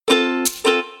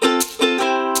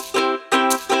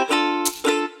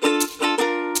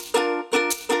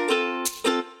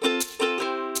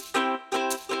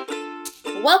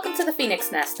Welcome to The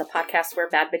Phoenix Nest, a podcast where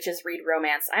bad bitches read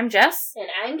romance. I'm Jess. And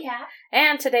I'm Kat.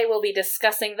 And today we'll be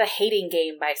discussing The Hating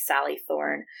Game by Sally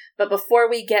Thorne. But before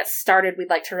we get started,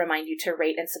 we'd like to remind you to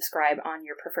rate and subscribe on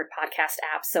your preferred podcast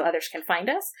app so others can find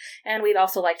us. And we'd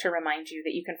also like to remind you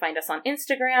that you can find us on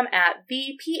Instagram at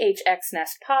the PHX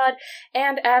Nest Pod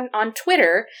and on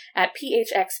Twitter at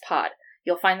PHX Pod.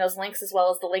 You'll find those links as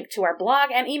well as the link to our blog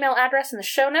and email address in the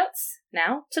show notes.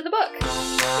 Now, to the book.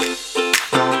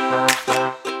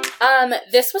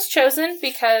 This was chosen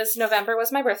because November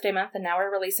was my birthday month, and now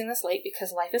we're releasing this late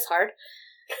because life is hard.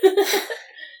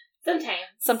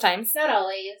 Sometimes. Not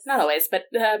always, but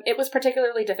it was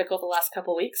particularly difficult the last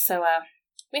couple weeks, so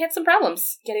we had some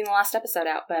problems getting the last episode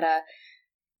out, but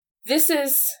this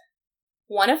is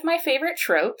one of my favorite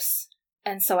tropes,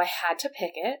 and so I had to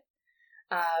pick it.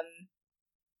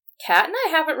 Kat and I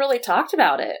haven't really talked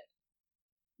about it.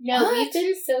 No, we've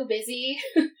been so busy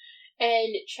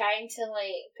and trying to,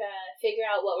 figure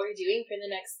out what we're doing for the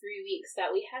next 3 weeks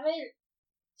that we haven't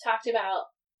talked about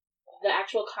the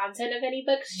actual content of any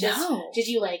books. No. Did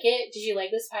you like it? Did you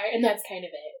like this part? And that's kind of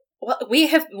it. Well,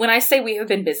 when I say we have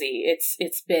been busy,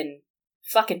 it's been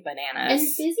fucking bananas. And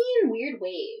busy in weird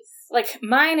ways. Like,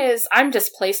 mine is, I'm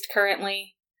displaced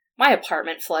currently. My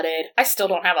apartment flooded. I still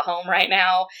don't have a home right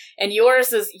now. And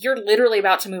yours is, you're literally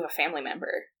about to move a family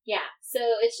member. Yeah, so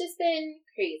it's just been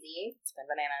crazy. It's been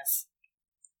bananas.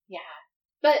 Yeah.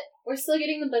 But we're still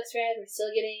getting the books read. We're still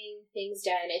getting things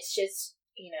done. It's just,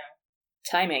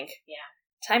 timing. Yeah.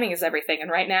 Timing is everything.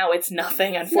 And right now it's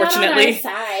nothing, unfortunately. It's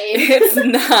not on our side. It's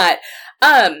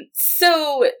not.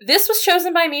 So this was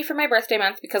chosen by me for my birthday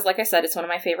month because, like I said, it's one of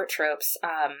my favorite tropes.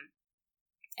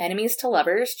 Enemies to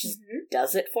lovers just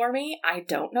does it for me. I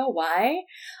don't know why.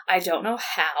 I don't know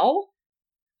how.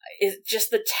 It's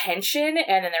just the tension,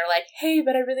 and then they're like, hey,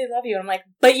 but I really love you. And I'm like,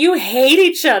 but you hate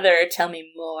each other. Tell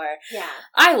me more. Yeah.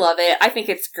 I love it. I think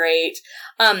it's great.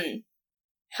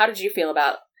 How did you feel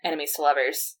about enemies to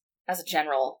lovers as a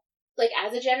general?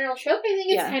 As a general trope, I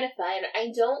think it's kind of fun. I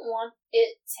don't want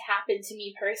it to happen to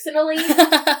me personally,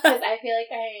 because I feel like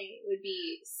I would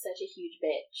be such a huge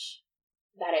bitch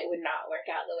that it would not work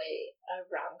out the way a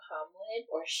rom-com would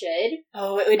or should.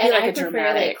 Oh, it would be a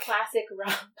dramatic. Classic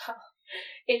rom-com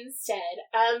instead.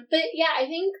 But yeah, I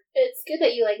think it's good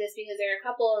that you like this because there are a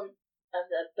couple of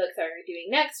the books that we're doing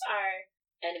next are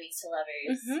enemies to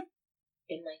lovers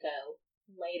in a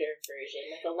lighter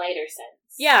version, a lighter sense.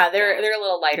 Yeah, they're a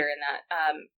little lighter in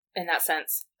that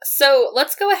sense. So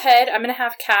let's go ahead. I'm going to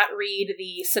have Kat read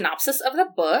the synopsis of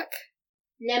the book.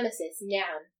 Nemesis,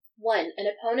 noun. 1. An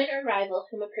opponent or rival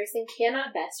whom a person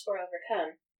cannot best or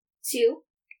overcome. 2.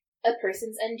 A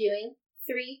person's undoing.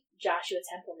 3. Joshua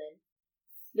Templeman.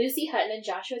 Lucy Hutton and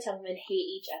Joshua Templeman hate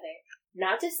each other.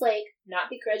 Not dislike, not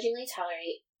begrudgingly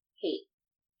tolerate, hate.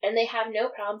 And they have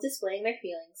no problem displaying their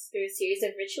feelings through a series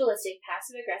of ritualistic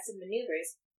passive-aggressive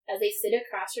maneuvers as they sit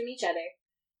across from each other,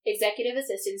 executive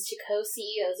assistants to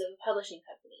co-CEOs of a publishing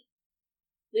company.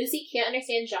 Lucy can't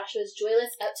understand Joshua's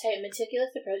joyless, uptight,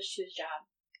 meticulous approach to his job.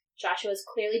 Joshua is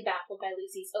clearly baffled by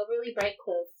Lucy's overly bright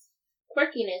clothes,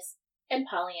 quirkiness, and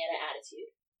Pollyanna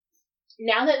attitude.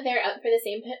 Now that they're up for the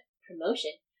same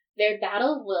promotion, their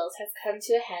battle of wills has come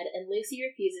to a head and Lucy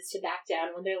refuses to back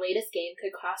down when their latest game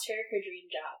could cost her her dream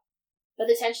job. But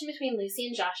the tension between Lucy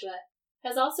and Joshua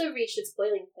has also reached its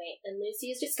boiling point, and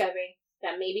Lucy is discovering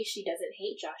that maybe she doesn't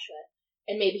hate Joshua,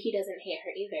 and maybe he doesn't hate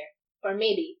her either, or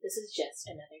maybe this is just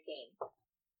another game.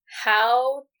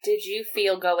 How did you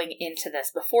feel going into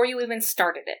this, before you even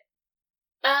started it?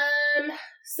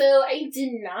 So I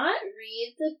did not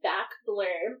read the back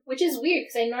blurb, which is weird,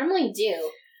 because I normally do,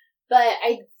 but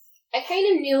I kind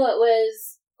of knew it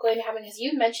was going to happen, because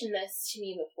you've mentioned this to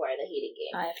me before, The Hating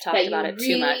Game. I've talked about it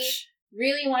too much.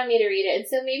 Really wanted me to read it, and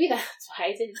so maybe that's why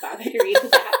I didn't bother to read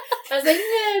the back. I was like,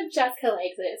 Jessica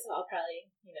likes it, so I'll probably,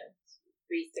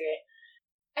 read through it.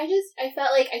 I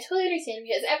felt like I totally understand,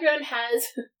 because everyone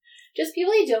has just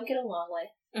people you don't get along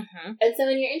with. Mm-hmm. And so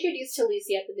when you're introduced to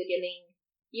Lucy at the beginning,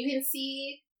 you can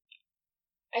see,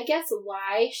 I guess,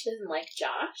 why she doesn't like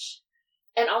Josh,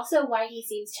 and also why he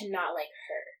seems to not like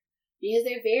her. Because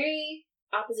they're very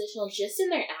oppositional just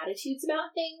in their attitudes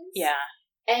about things. Yeah.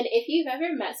 And if you've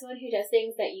ever met someone who does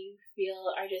things that you feel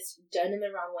are just done in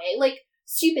the wrong way,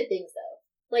 stupid things though,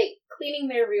 cleaning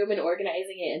their room and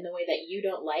organizing it in the way that you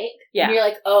don't like, and you're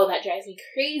like, oh, that drives me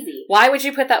crazy. Why would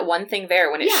you put that one thing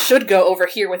there when it should go over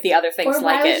here with the other things or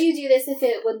why would you do this if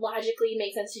it would logically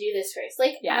make sense to do this first?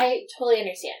 I totally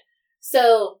understand.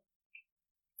 So,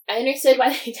 I understood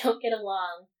why they don't get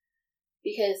along,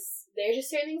 because there are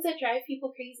just certain things that drive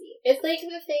people crazy. It's like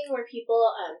the thing where people,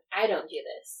 I don't do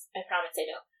this. I promise I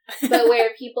don't. but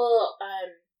where people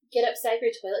get upset if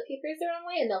your toilet paper is the wrong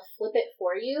way and they'll flip it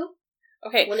for you.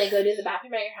 Okay. When they go to the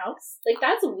bathroom at your house. Like,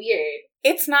 that's weird.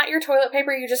 It's not your toilet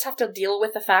paper, you just have to deal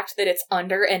with the fact that it's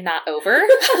under and not over.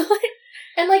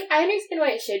 And, like, I understand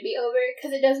why it should be over,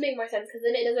 because it does make more sense, because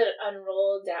then it doesn't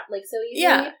unroll down, like, so easily.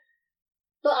 Yeah.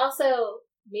 But also,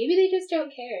 maybe they just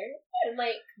don't care. And,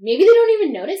 like, maybe they don't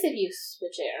even notice if you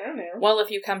switch it. I don't know. Well, if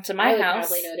you come to my I would house...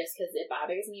 probably notice, because it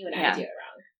bothers me when Yeah. I do it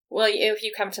wrong. Well, if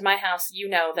you come to my house, you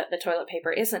know that the toilet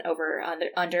paper isn't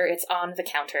under, it's on the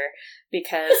counter,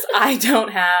 because I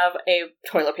don't have a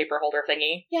toilet paper holder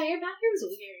thingy. Yeah, your bathroom's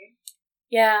weird.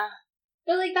 Yeah.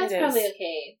 But, like, that's probably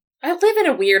okay. I live in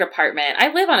a weird apartment.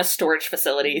 I live on a storage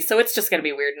facility, so it's just gonna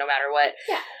be weird no matter what.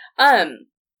 Yeah.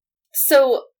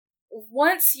 So,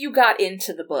 once you got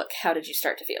into the book, how did you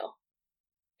start to feel?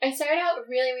 I started out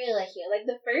really, really liking it. Like,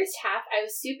 the first half, I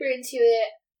was super into it.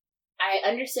 I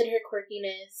understood her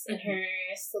quirkiness and her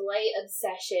slight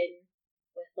obsession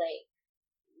with, like,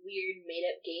 weird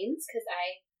made-up games, because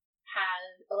I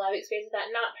have a lot of experience with that.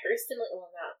 Not personally,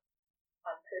 well, not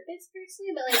on purpose,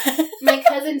 personally, but, like, my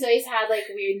cousins always had, like,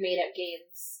 weird made-up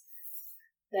games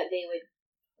that they would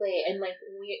play, and, like,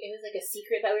 it was, like, a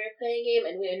secret that we were playing a game,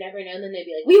 and we would never know, and then they'd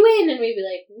be like, we win! And we'd be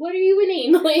like, what are you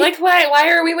winning? Like why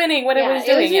are we winning? What are we doing?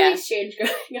 It was really strange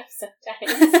growing up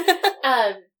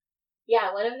sometimes.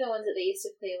 Yeah, one of the ones that they used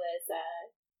to play was,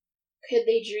 could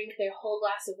they drink their whole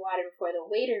glass of water before the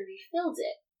waiter refilled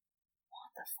it?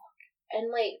 What the fuck? And,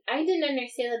 like, I didn't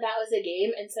understand that was a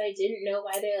game, and so I didn't know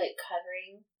why they're, like,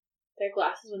 covering their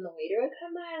glasses when the waiter would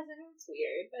come by. I was like, oh, it's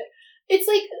weird. But it's,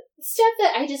 like, stuff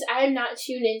that I'm not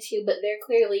tuned into, but they're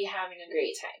clearly having a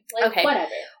great time. Like, okay.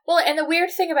 Whatever. Well, and the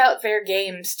weird thing about their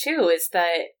games, too, is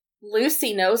that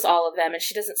Lucy knows all of them, and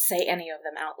she doesn't say any of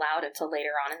them out loud until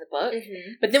later on in the book.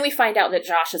 Mm-hmm. But then we find out that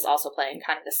Josh is also playing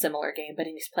kind of a similar game, but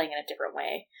he's playing in a different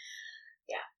way.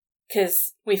 Yeah.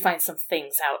 Because we find some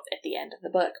things out at the end of the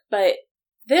book. But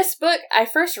this book, I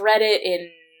first read it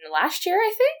in last year,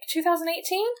 I think?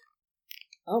 2018?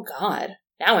 Oh, God.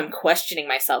 Now I'm questioning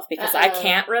myself because I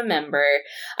can't remember.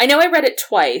 I know I read it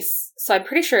twice, so I'm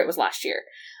pretty sure it was last year.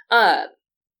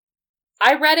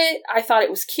 I read it, I thought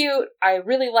it was cute, I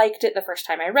really liked it the first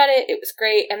time I read it, it was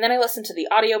great, and then I listened to the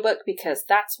audiobook because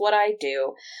that's what I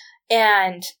do,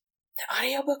 and the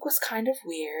audiobook was kind of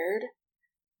weird,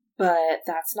 but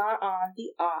that's not on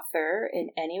the author in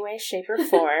any way, shape, or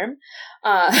form,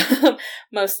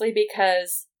 mostly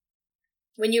because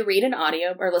when you read an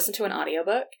audio, or listen to an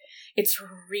audiobook, it's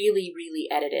really, really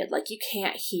edited, like you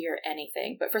can't hear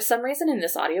anything, but for some reason in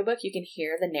this audiobook you can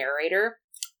hear the narrator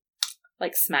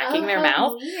like smacking their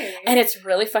mouth. Weird. And it's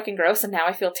really fucking gross, and now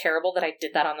I feel terrible that I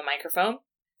did that on the microphone.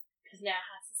 Because now it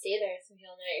has to stay there so you'll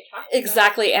know what you're talking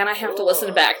Exactly, about. And I have to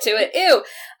listen back to it. Ew!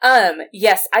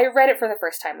 Yes, I read it for the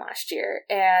first time last year,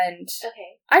 and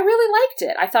I really liked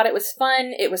it. I thought it was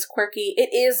fun, it was quirky,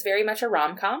 it is very much a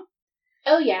rom-com.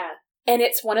 Oh, yeah. And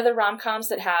it's one of the rom-coms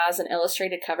that has an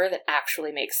illustrated cover that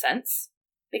actually makes sense.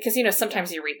 Because, you know,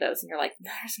 sometimes you read those and you're like,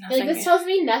 there's nothing. Like, this tells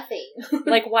me nothing.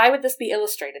 Like, why would this be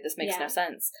illustrated? This makes no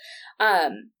sense.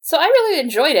 So I really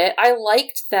enjoyed it. I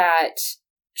liked that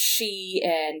she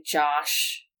and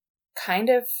Josh kind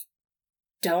of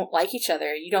don't like each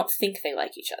other. You don't think they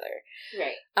like each other.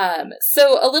 Right.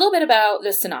 So a little bit about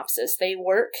the synopsis. They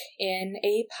work in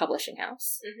a publishing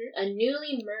house. Mm-hmm. A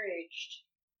newly merged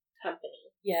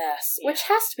company. Yes, which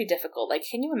has to be difficult. Like,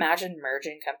 can you imagine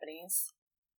merging companies?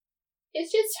 It's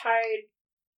just hard,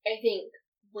 I think,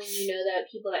 when you know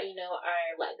that people that you know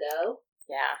are let go.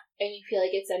 Yeah. And you feel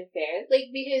like it's unfair.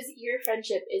 Like, because your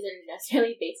friendship isn't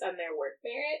necessarily based on their work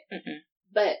merit. Mm-mm.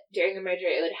 But during a merger,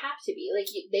 it would have to be.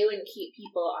 Like, they wouldn't keep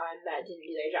people on that didn't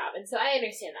do their job. And so I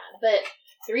understand that. But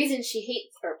the reason she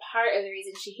hates, or part of the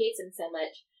reason she hates him so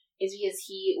much, is because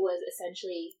he was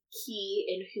essentially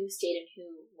key in who stayed and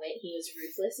who went. He was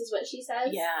ruthless, is what she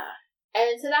says. Yeah.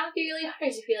 And so that would be really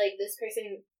hard to feel like this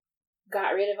person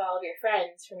got rid of all of your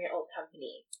friends from your old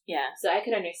company. Yeah. So I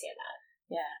could understand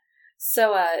that. Yeah.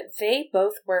 So they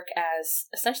both work as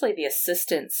essentially the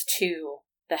assistants to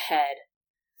the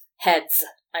heads,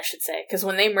 I should say. Because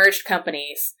when they merged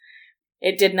companies,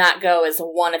 it did not go as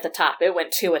one at the top. It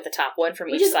went two at the top, one from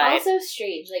each side. Which is also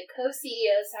strange. Like,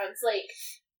 co-CEO sounds like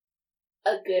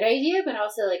a good idea, but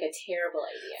also like a terrible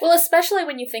idea. Well, especially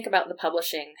when you think about the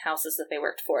publishing houses that they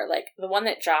worked for. Like, the one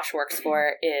that Josh works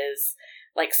for is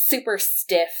like super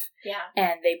stiff. Yeah.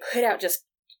 And they put out just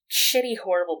shitty,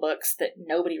 horrible books that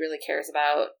nobody really cares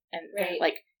about. And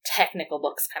like, technical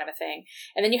books kind of a thing.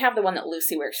 And then you have the one that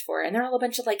Lucy works for, and they're all a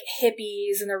bunch of like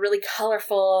hippies, and they're really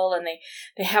colorful, and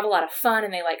they have a lot of fun,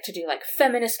 and they like to do like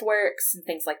feminist works and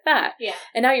things like that. Yeah.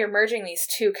 And now you're merging these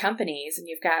two companies, and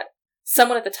you've got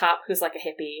someone at the top who's like a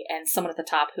hippie and someone at the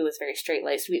top who is very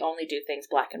straight-laced. We only do things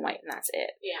black and white, and that's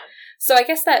it. Yeah. So I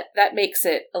guess that makes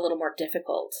it a little more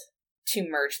difficult to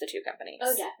merge the two companies.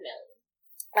 Oh,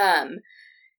 definitely.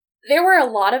 There were a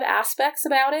lot of aspects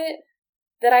about it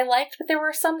that I liked, but there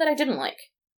were some that I didn't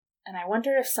like. And I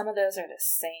wonder if some of those are the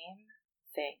same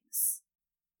things.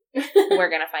 We're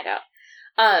going to find out.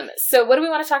 So what do we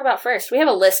want to talk about first? We have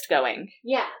a list going.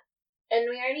 Yeah. And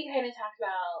we already kind of talked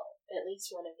about at least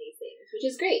one of these things, which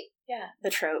is great. Yeah. The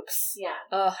tropes. Yeah.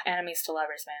 Ugh, enemies to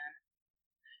lovers, man.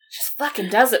 Just fucking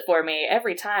does it for me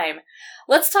every time.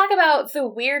 Let's talk about the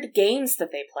weird games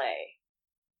that they play.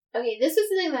 Okay, this was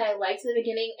something that I liked in the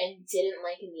beginning and didn't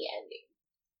like in the ending.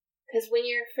 Because when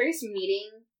you're first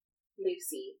meeting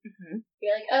Lucy,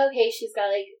 you're like, oh, okay, she's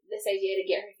got like this idea to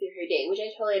get her through her day, which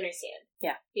I totally understand.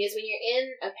 Yeah. Because when you're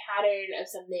in a pattern of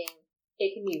something,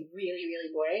 it can be really,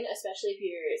 really boring, especially if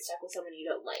you're stuck with someone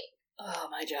you don't like. Oh,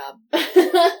 my job.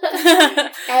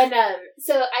 And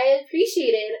so I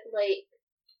appreciated like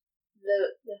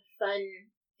the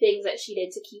fun things that she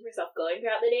did to keep herself going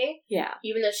throughout the day. Yeah.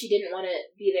 Even though she didn't want to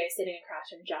be there sitting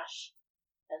across from Josh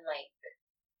and like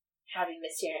having to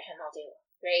stare at him all day long,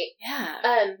 right?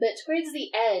 Yeah. But towards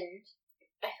the end,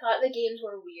 I thought the games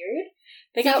were weird.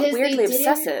 They got weirdly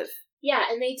obsessive. Yeah,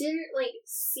 and they didn't like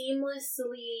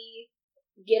seamlessly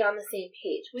get on the same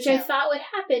page, which I thought would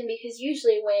happen because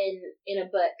usually when in a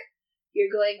book you're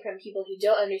going from people who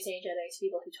don't understand each other to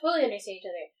people who totally understand each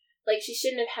other, like she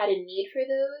shouldn't have had a need for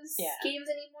those games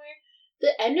anymore.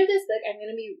 The end of this book, I'm going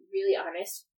to be really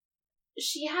honest,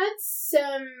 she had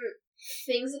some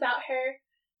things about her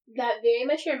that very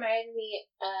much remind me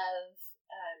of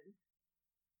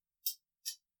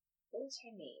what was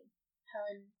her name?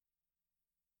 Helen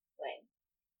Wang.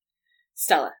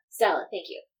 Stella, thank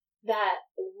you. That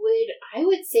I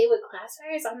would say would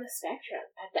classify as on the spectrum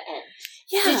at the end.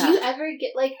 Yeah. Did you ever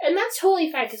get, like, and that's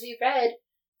totally fine, because we read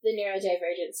the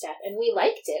neurodivergent stuff, and we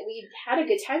liked it. We had a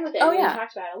good time with it, and we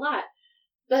talked about it a lot.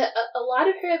 But a lot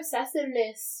of her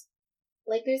obsessiveness,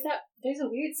 like, there's a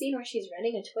weird scene where she's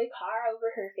running a toy car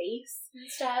over her face and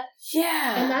stuff.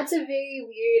 Yeah. And that's a very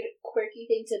weird, quirky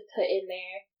thing to put in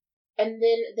there. And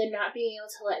then the not being able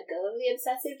to let go of the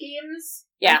obsessive games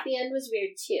at the end was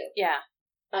weird, too. Yeah.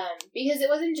 Because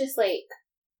it wasn't just, like,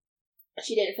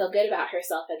 she didn't feel good about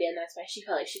herself at the end, that's why she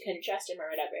felt like she couldn't trust him or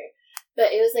whatever.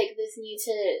 But it was, like, this need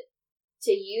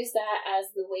to use that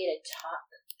as the way to talk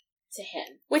to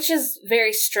him. Which is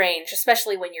very strange,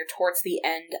 especially when you're towards the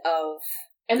end of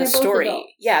the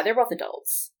story. Yeah, they're both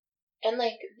adults. And,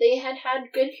 like, they had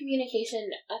good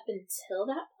communication up until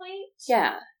that point.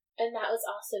 Yeah. And that was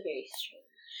also very strange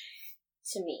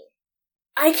to me.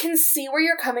 I can see where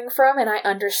you're coming from, and I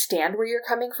understand where you're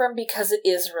coming from, because it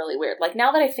is really weird. Like,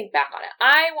 now that I think back on it,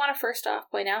 I want to first off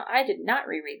point out, I did not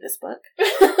reread this book.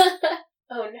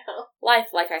 Oh, no. Life,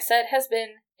 like I said, has been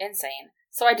insane,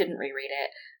 so I didn't reread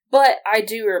it. But I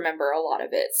do remember a lot of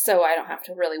it, so I don't have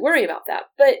to really worry about that.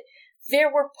 But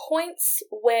there were points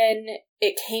when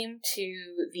it came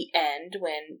to the end,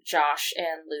 when Josh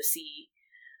and Lucy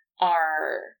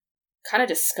are kind of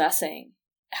discussing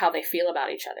how they feel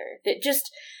about each other, that just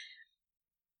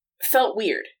felt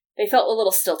weird. They felt a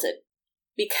little stilted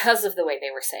because of the way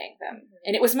they were saying them. Mm-hmm.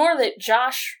 And it was more that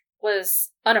Josh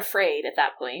was unafraid at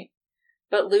that point,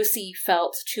 but Lucy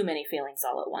felt too many feelings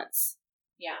all at once.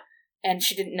 Yeah. And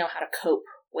she didn't know how to cope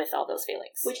with all those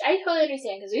feelings. Which I totally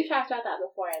understand, because we've talked about that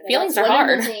before. Feelings are hard.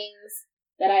 One of the things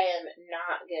that I am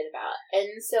not good about.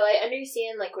 And so I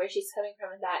understand, like, where she's coming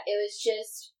from with that. It was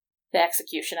just the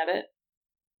execution of it.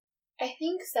 I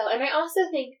think so. And I also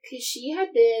think, because she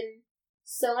had been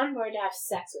so on board to have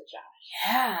sex with Josh.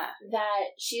 Yeah.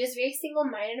 That she was very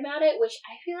single-minded about it, which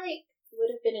I feel like would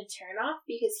have been a turn-off,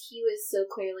 because he was so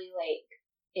clearly, like,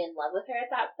 in love with her at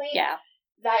that point. Yeah.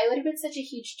 That it would have been such a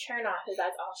huge turn-off if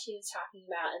that's all she was talking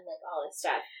about and, like, all this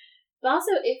stuff. But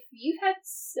also, if you've had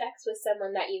sex with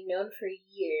someone that you've known for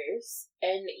years,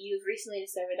 and you've recently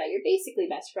discovered that you're basically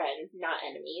best friends, not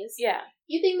enemies,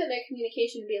 you think that their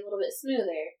communication would be a little bit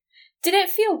smoother. Did it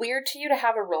feel weird to you to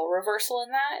have a role reversal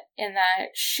in that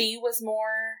she was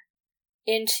more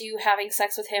into having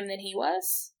sex with him than he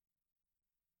was?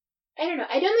 I don't know.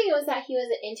 I don't think it was that he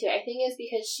wasn't into it. I think it was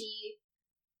because she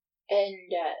and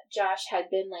Josh had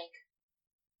been, like,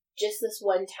 just this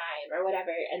one time or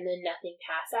whatever, and then nothing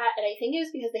past that. And I think it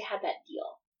was because they had that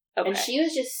deal. Okay. And she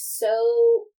was just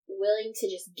so willing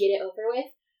to just get it over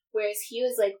with, whereas he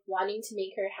was, like, wanting to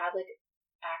make her have, like,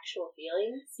 actual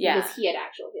feelings. Yeah. Because he had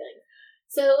actual feelings.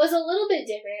 So it was a little bit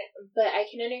different, but I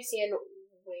can understand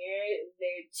where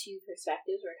their two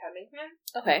perspectives were coming from.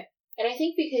 Okay. And I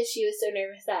think because she was so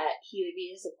nervous that he would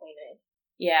be disappointed.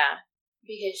 Yeah.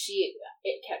 Because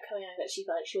it kept coming out that she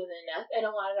felt like she wasn't enough, and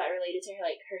a lot of that related to her,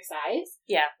 like, her size.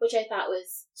 Yeah. Which I thought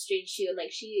was strange, too, and,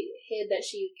 like, she hid that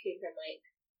she came from, like,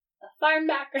 a farm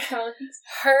background.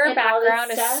 Her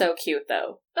background is so cute,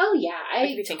 though. Oh, yeah,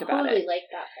 I totally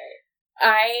like that part.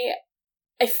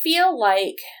 I feel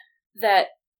like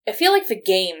the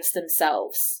games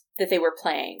themselves that they were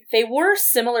playing, they were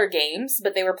similar games,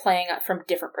 but they were playing from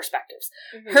different perspectives.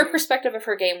 Mm-hmm. Her perspective of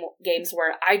her games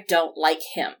were, I don't like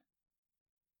him,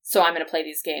 so I'm going to play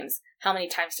these games. How many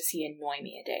times does he annoy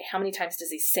me a day? How many times does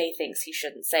he say things he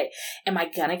shouldn't say? Am I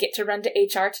going to get to run to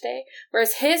HR today?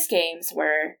 Whereas his games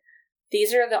were,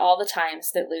 these are all the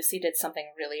times that Lucy did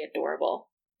something really adorable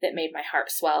that made my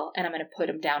heart swell, and I'm going to put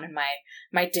him down in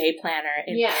my day planner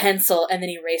in pencil and then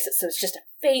erase it so it's just a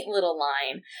faint little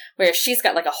line, where she's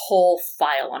got like a whole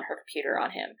file on her computer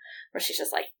on him, where she's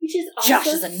just like, which is Josh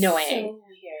is annoying. So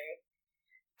weird.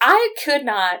 I could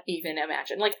not even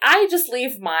imagine. Like, I just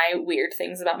leave my weird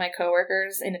things about my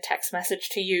coworkers in a text message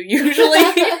to you, usually,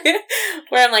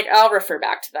 where I'm like, I'll refer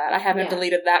back to that. I haven't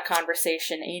deleted that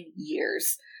conversation in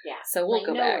years. Yeah. So we'll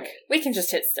go back. We can just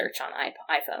hit search on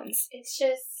iPhones. It's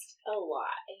just a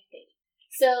lot, I think.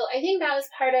 So I think that was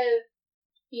part of,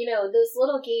 those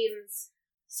little games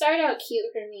started out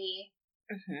cute for me.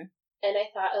 Mm-hmm. And I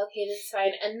thought, okay, this is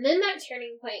fine. And then that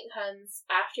turning point comes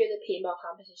after the paintball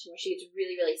competition where she gets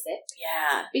really, really sick.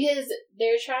 Yeah. Because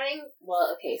they're trying,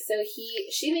 so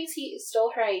she thinks he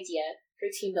stole her idea for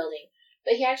team building.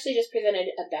 But he actually just presented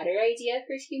a better idea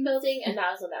for team building, and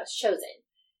that was one that was chosen.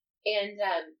 And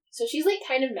so she's, like,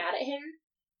 kind of mad at him.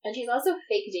 And she's also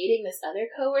fake dating this other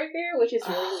coworker, which is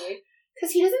really weird.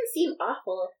 Because he doesn't seem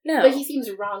awful. No. But he seems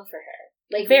wrong for her.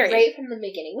 Like, right from the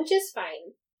beginning, which is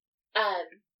fine.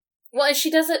 Well, and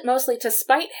she does it mostly to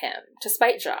spite him, to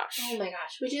spite Josh. Oh my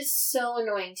gosh, which is so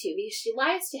annoying too, because she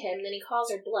lies to him, then he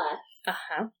calls her bluff.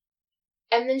 Uh-huh.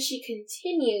 And then she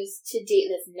continues to date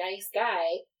this nice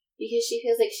guy because she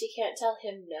feels like she can't tell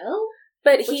him no.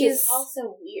 But which is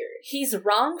also weird. He's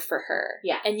wrong for her.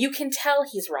 Yeah. And you can tell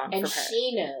he's wrong for her. And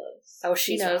she knows. Oh,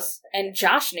 she knows. And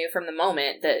Josh knew from the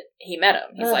moment that he met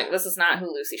him. He's like, this is not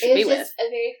who Lucy should be with. It was just a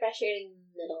very frustrating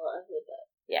middle of the book.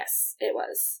 Yes, it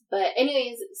was. But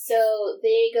anyways, so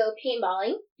they go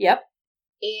paintballing. Yep.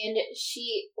 And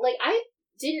she, I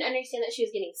didn't understand that she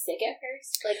was getting sick at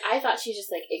first. I thought she was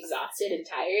just, exhausted and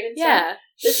tired and stuff.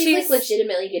 But she's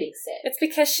legitimately getting sick. It's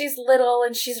because she's little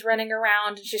and she's running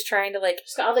around and she's trying to,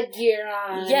 she's got all the gear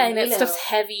on. Yeah, and that stuff's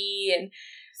heavy and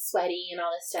sweaty and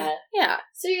all this stuff. Yeah.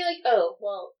 So you're like, oh,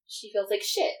 well, she feels like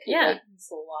shit. Yeah.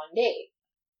 It's a long day.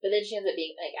 But then she ends up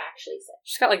being, actually sick.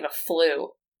 She's got, the flu.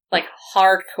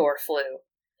 Hardcore flu.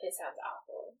 It sounds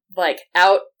awful.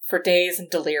 Out for days and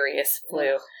delirious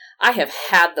flu. Ugh. I have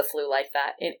had the flu like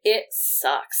that, and it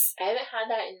sucks. I haven't had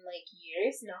that in,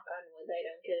 years. Knock on wood that I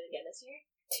don't get it again this year.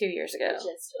 2 years ago.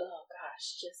 Oh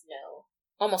gosh, just no.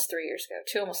 Almost 3 years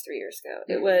ago. Almost 3 years ago.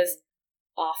 Mm-hmm. It was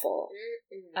awful.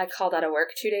 Mm-hmm. I called out of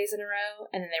work 2 days in a row,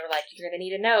 and then they were like, you're going to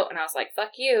need a note. And I was like,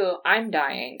 fuck you, I'm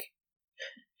dying.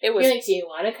 It was. You're like, do you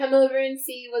want to come over and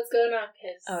see what's going on?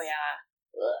 Oh, yeah.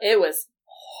 It was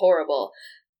horrible.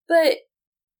 But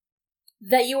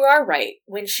that you are right.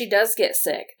 When she does get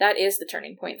sick, that is the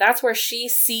turning point. That's where she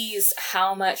sees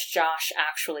how much Josh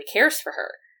actually cares for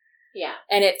her. Yeah.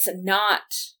 And it's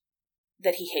not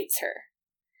that he hates her.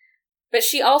 But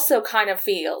she also kind of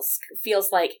feels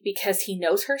like because he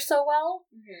knows her so well,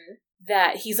 mm-hmm.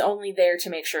 that he's only there to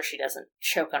make sure she doesn't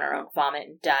choke on her own vomit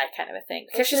and die kind of a thing.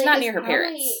 Because she's not near her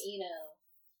parents.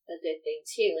 A good thing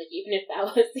too, even if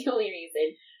that was the only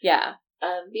reason. Yeah.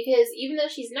 Because even though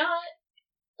she's not,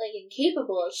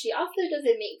 incapable, she also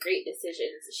doesn't make great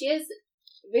decisions. She has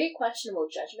very questionable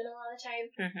judgment a lot of the time,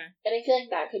 mm-hmm. and I feel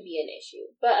like that could be an issue.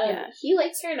 But he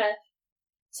likes her enough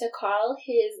to call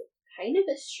his kind of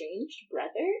estranged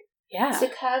brother to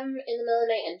come in the middle of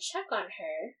the night and check on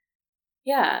her.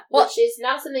 Yeah. Which is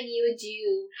not something you would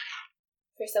do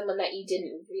for someone that you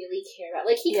didn't really care about.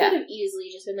 He could have easily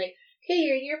just been like, hey,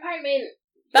 you're in your apartment.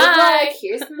 Bye.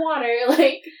 Here's some water.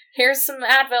 Here's some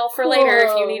Advil for later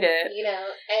if you need it.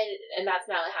 And that's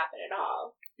not what happened at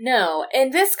all. No,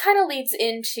 and this kind of leads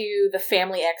into the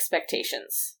family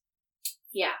expectations.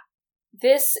 Yeah.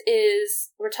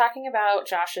 We're talking about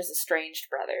Josh's estranged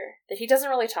brother that he doesn't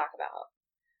really talk about.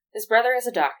 His brother is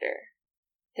a doctor.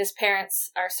 His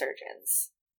parents are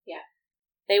surgeons. Yeah.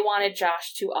 They wanted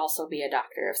Josh to also be a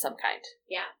doctor of some kind.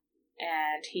 Yeah.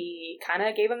 And he kind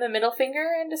of gave him the middle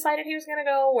finger and decided he was going to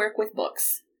go work with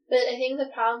books. But I think the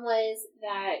problem was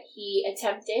that he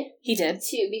attempted. He did.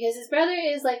 To, because his brother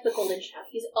is like the golden child.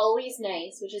 He's always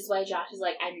nice, which is why Josh is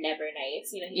like, I'm never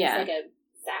nice. You know, he's like a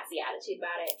sassy attitude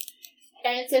about it.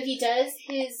 And so he does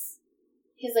his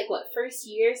like, first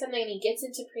year or something, and he gets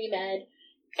into pre-med,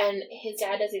 and his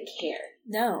dad doesn't care.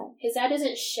 No. His dad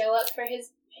doesn't show up for his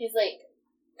like,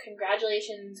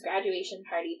 congratulations graduation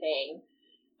party thing.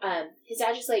 His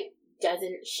dad just, like,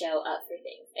 doesn't show up for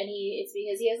things. And it's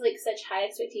because he has, like, such high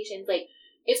expectations. Like,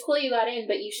 it's cool you got in,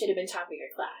 but you should have been top of your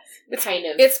class.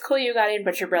 It's cool you got in,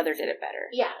 but your brother did it better.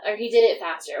 Yeah, or he did it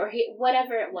faster, or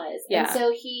whatever it was. Yeah. And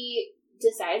so he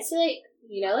decides to, like,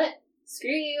 you know what?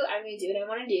 Screw you, I'm going to do what I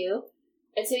want to do.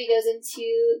 And so he goes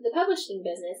into the publishing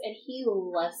business, and he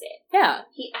loves it. Yeah.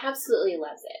 He absolutely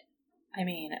loves it. I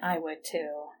mean, I would,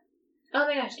 too. Oh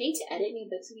my gosh, getting to edit new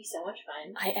books would be so much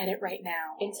fun. I edit right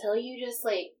now. Until you just,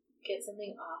 like, get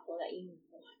something awful that you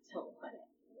don't want it.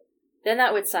 Then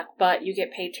that would suck, but you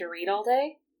get paid to read all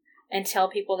day and tell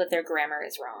people that their grammar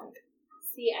is wrong.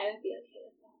 See, I would be okay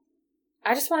with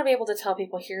that. I just want to be able to tell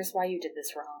people, here's why you did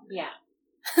this wrong. Yeah.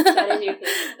 That is your favorite,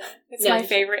 though. It's my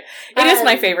favorite. It is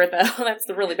my favorite, though. That's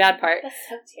the really bad part. That's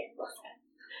so terrible.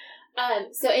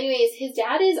 So anyways, his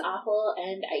dad is awful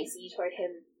and icy toward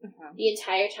him the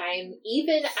entire time,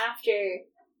 even after,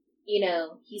 you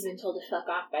know, he's been told to fuck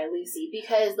off by Lucy,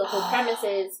 because the whole premise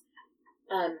is,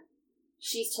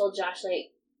 she's told Josh,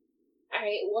 like,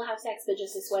 alright, we'll have sex, but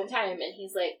just this one time, and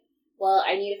he's like, well,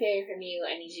 I need a favor from you,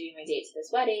 I need you to be my date to this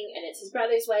wedding, and it's his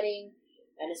brother's wedding,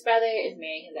 and his brother is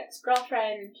marrying his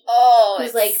ex-girlfriend. Oh, who's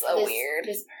it's like so weird.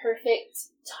 This perfect,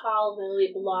 tall,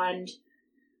 lily blonde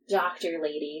doctor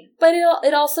lady. But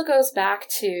it also goes back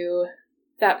to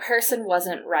that person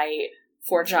wasn't right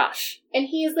for Josh. And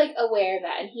he is, like, aware of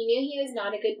that, and he knew he was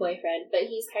not a good boyfriend, but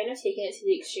he's kind of taken it to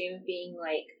the extreme of being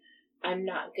like, I'm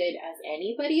not good as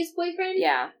anybody's boyfriend.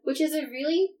 Yeah. Which is a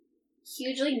really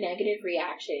hugely negative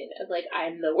reaction of, like,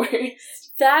 I'm the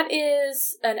worst. That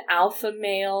is an alpha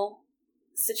male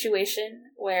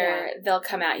situation where they'll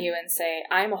come at you and say,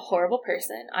 I'm a horrible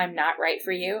person. I'm not right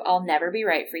for you. I'll never be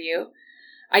right for you.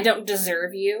 I don't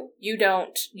deserve you. You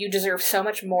deserve so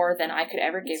much more than I could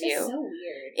ever give you. It's so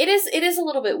weird. It is a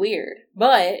little bit weird,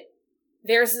 but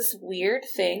there's this weird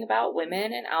thing about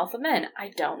women and alpha men. I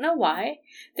don't know why.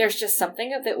 There's just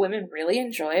something that women really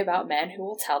enjoy about men who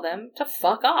will tell them to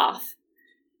fuck off.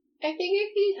 I figure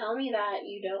if you tell me that,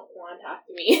 you don't want to talk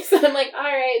to me. So I'm like,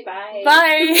 alright, bye.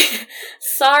 Bye.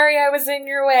 Sorry I was in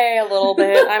your way a little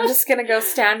bit. I'm just gonna go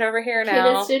stand over here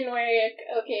now. This didn't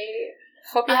work. Okay.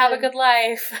 Hope you have a good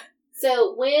life.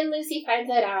 So when Lucy finds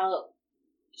that out,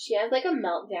 she has, like, a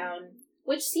meltdown,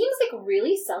 which seems, like,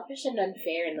 really selfish and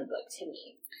unfair in the book to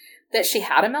me. That she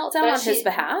had a meltdown on his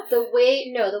behalf? The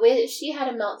way that she had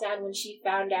a meltdown when she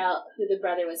found out who the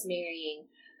brother was marrying,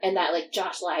 and that, like,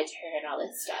 Josh lied to her and all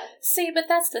this stuff. See, but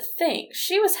that's the thing.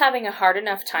 She was having a hard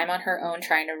enough time on her own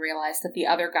trying to realize that the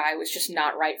other guy was just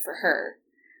not right for her.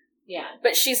 Yeah.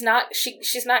 But she's not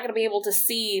going to be able to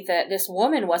see that this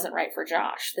woman wasn't right for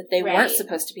Josh, that they weren't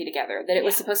supposed to be together, that it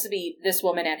was supposed to be this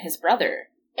woman and his brother.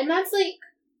 And that's, like,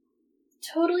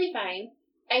 totally fine.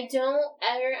 I don't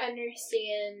ever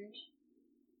understand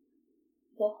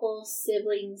the whole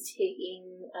siblings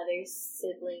taking other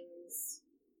siblings'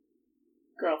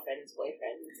 girlfriends,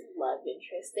 boyfriends, love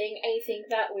interest thing. I think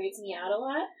that weirds me out a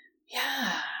lot.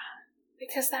 Yeah.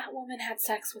 Because that woman had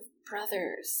sex with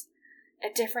brothers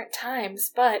at different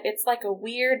times, but it's like a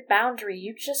weird boundary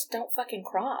you just don't fucking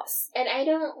cross. And I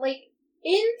don't, like,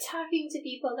 in talking to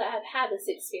people that have had this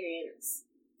experience.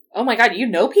 Oh my god, you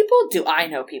know people? Do I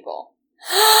know people?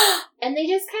 And they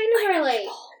just kind of are like,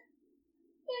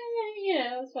 you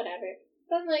know, it's whatever.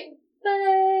 But I'm like, but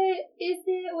is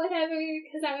it whatever?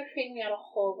 Because that would freak me out a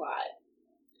whole lot.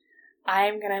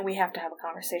 We have to have a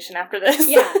conversation after this.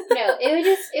 Yeah, no, it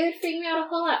would freak me out a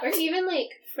whole lot. Or even, like,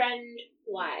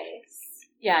 friend-wise.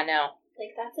 Yeah, no.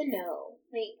 Like, that's a no.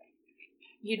 Like,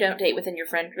 you don't date within your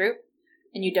friend group,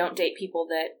 and you don't date people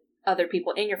that other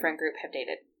people in your friend group have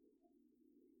dated.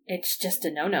 It's just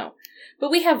a no-no. But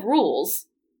we have rules.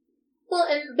 Well,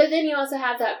 but then you also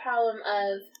have that problem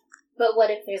of, but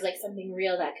what if there's, like, something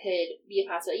real that could be a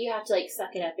possibility? You have to, like,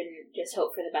 suck it up and just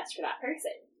hope for the best for that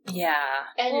person. Yeah.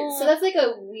 And so that's, like,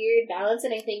 a weird balance,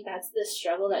 and I think that's the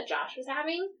struggle that Josh was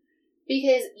having.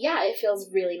 Because, yeah, it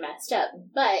feels really messed up,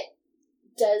 but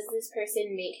does this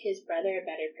person make his brother a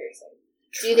better person?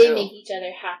 True. Do they make each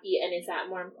other happy, and is that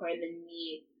more important than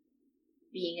me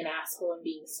being an asshole and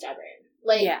being stubborn?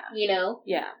 Like, you know?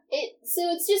 Yeah. So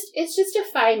it's just a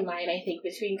fine line, I think,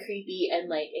 between creepy and,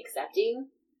 like, accepting.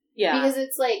 Yeah. Because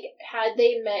it's like, had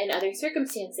they met in other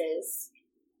circumstances,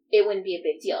 it wouldn't be a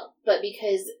big deal. But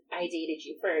because I dated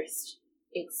you first,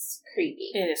 it's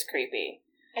creepy. It is creepy.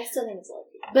 I still think it's a little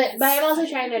creepy. But I'm also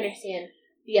trying to understand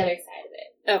the other side of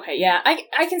it. Okay, yeah.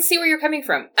 I can see where you're coming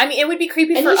from. I mean, it would be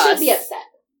creepy for us. And he should be upset.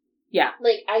 Yeah.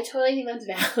 Like, I totally think that's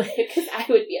valid, because I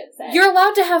would be upset. You're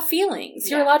allowed to have feelings.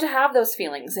 You're Yeah. allowed to have those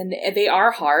feelings, and they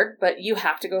are hard, but you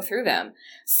have to go through them.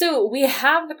 So we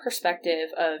have the perspective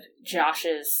of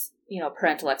Josh's,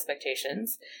 parental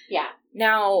expectations. Yeah.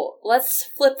 Now, let's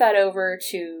flip that over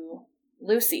to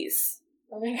Lucy's.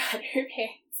 Oh my god, her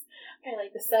parents are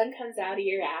like, the sun comes out of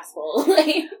your asshole.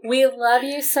 Like, We love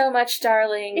you so much,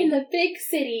 darling. in the big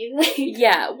city. Like,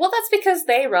 Yeah, well, that's because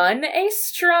they run a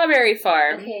strawberry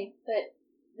farm. okay, but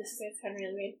this is going to sound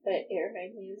really weird, but it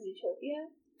reminds me of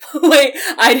Zootopia. Wait,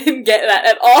 I didn't get that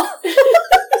at all.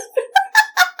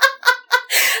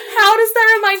 How does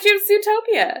that remind you of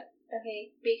Zootopia?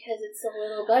 Okay, because it's a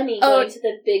little bunny Oh, going to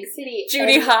the big city.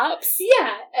 Judy and, Hopps?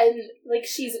 Yeah, and, like,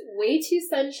 she's way too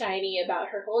sunshiny about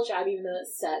her whole job, even though it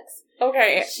sucks.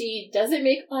 Okay. She doesn't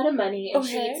make a lot of money, and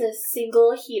she Okay. eats a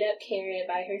single heat-up carrot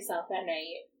by herself at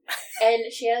night.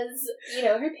 And she has,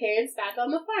 her parents back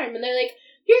on the farm, and they're like,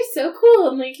 you're so cool,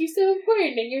 and, like, you're so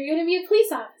important, and you're gonna be a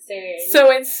police officer.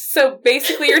 And So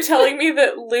basically you're telling me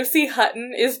that Lucy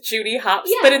Hutton is Judy Hopps,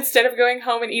 Yeah. but instead of going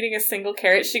home and eating a single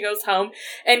carrot, she goes home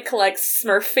and collects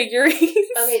Smurf figurines?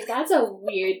 Okay, that's a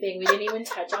weird thing. We didn't even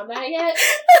touch on that yet.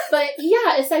 But,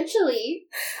 yeah, essentially,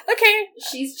 Okay.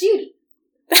 she's Judy.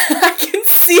 I can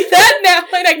see that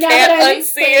now, and I Now that can't I've unsee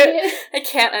explained it. I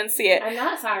can't unsee it. I'm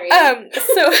not sorry.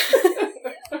 So...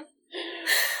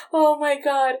 Oh my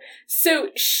god. So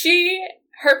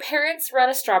her parents run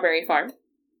a strawberry farm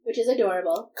Which is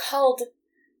adorable. called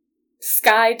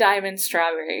Sky Diamond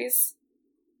Strawberries.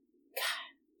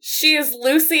 She is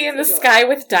Lucy in the It's sky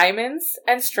with diamonds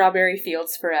and strawberry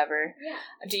fields forever. Yeah.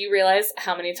 Do you realize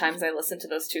how many times I listened to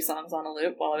those two songs on a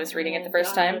loop while I was reading it the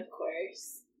first time? Of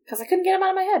course. Because I couldn't get them out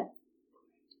of my head.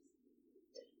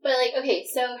 But, like, okay,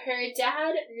 so her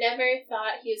dad never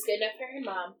thought he was good enough for her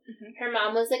mom. Mhm. Her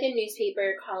mom was, like, a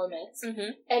newspaper columnist.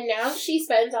 Mm-hmm. And now she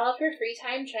spends all of her free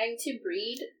time trying to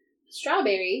breed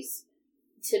strawberries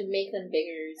to make them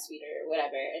bigger, sweeter,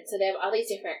 whatever. And so they have all these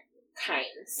different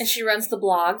kinds. And she runs the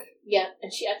blog. Yep,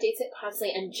 and she updates it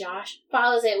constantly, and Josh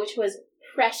follows it, which was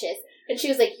precious. And she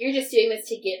was like, you're just doing this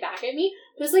to get back at me?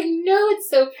 But I was like, no, it's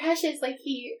so precious. Like,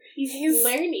 he's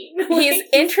learning. He's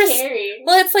interested. caring.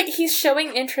 Well, it's like he's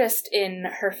showing interest in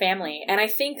her family. And I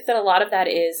think that a lot of that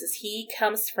is he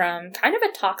comes from kind of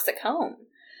a toxic home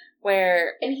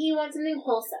where... And he wants something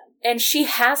wholesome. And she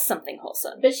has something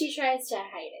wholesome. But she tries to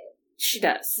hide it. She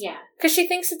does. Yeah. Because she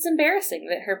thinks it's embarrassing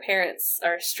that her parents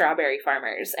are strawberry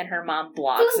farmers and her mom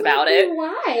blogs But, about like, it.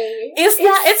 Why?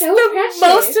 It's so the precious.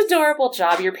 most adorable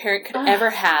job your parent could Oh,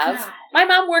 ever have. God. My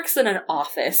mom works in an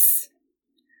office.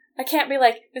 I can't be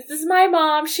like, this is my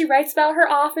mom, she writes about her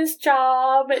office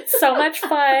job, it's so much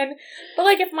fun. But,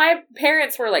 like, if my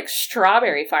parents were, like,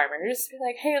 strawberry farmers, be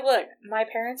like, hey, look, my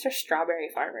parents are strawberry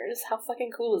farmers. How fucking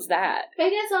cool is that? But I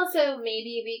guess also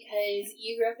maybe because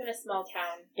you grew up in a small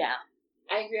town. Yeah.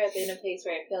 I grew up in a place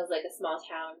where it feels like a small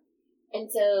town. And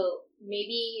so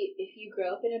maybe if you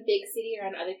grow up in a big city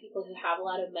around other people who have a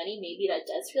lot of money, maybe that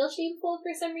does feel shameful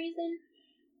for some reason.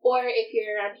 Or if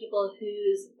you're around people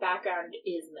whose background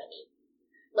is money.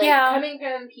 Like, Yeah. coming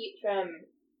from,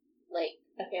 like,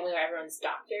 a family where everyone's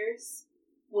doctors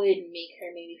would make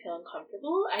her maybe feel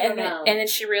uncomfortable. I don't know. And then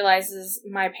she realizes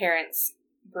my parents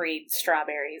breed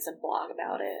strawberries and blog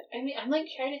about it. I mean, I'm, like,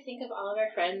 trying to think of all of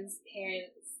our friends'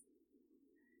 parents,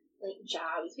 like,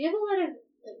 jobs. We have a lot of,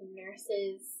 like,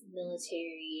 nurses,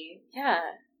 military, Yeah.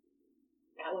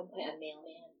 at one point a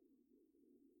mailman.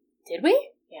 Did we?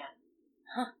 Yeah.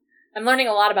 Huh. I'm learning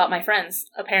a lot about my friends,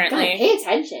 apparently. God, pay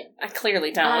attention. I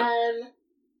clearly don't.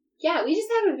 Yeah, we just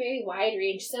have a very wide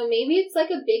range, so maybe it's like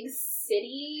a big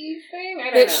city thing? I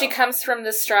don't That know. she comes from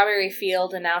the strawberry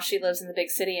field and now she lives in the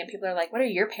big city and people are like, what do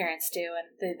your parents do?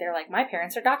 And they're like, my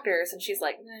parents are doctors. And she's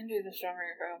like, I do the strawberry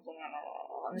field.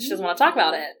 And she doesn't want to talk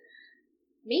about it.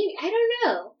 Maybe, I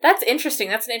don't know. That's interesting.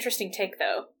 That's an interesting take,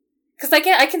 though. Because I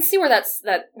can see where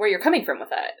where you're coming from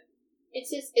with that.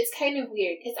 It's kind of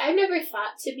weird, because I've never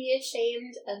thought to be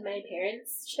ashamed of my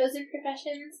parents' chosen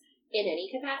professions in any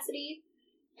capacity.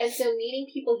 And so meeting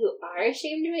people who are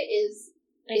ashamed of it is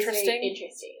very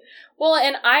interesting. Well,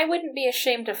 and I wouldn't be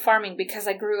ashamed of farming because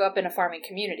I grew up in a farming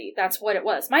community. That's what it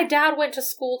was. My dad went to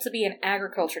school to be an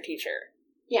agriculture teacher.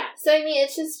 Yeah, so I mean,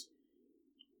 it's just,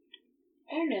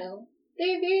 I don't know.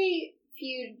 There are very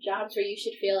few jobs where you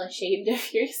should feel ashamed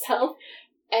of yourself.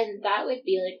 And that would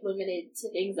be, like, limited to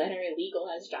things that are illegal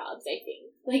as jobs, I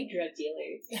think. Like drug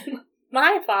dealers.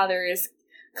 My father is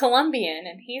Colombian,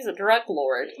 and he's a drug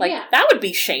lord. Like, Yeah. that would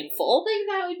be shameful. Like,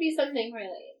 that would be something where,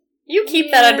 like... You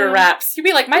keep that under wraps. You'd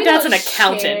be like, my dad's an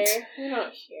accountant. We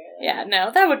don't share that. Yeah,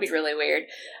 no, that would be really weird.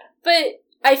 But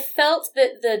I felt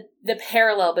that the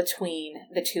parallel between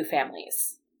the two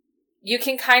families. You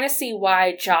can kind of see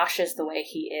why Josh is the way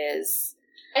he is.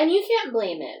 And you can't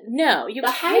blame him. No, you the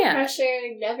can't. high pressure,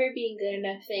 never being good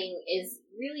enough thing is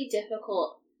really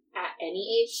difficult at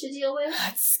any age to deal with.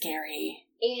 That's scary.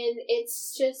 And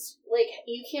it's just, like,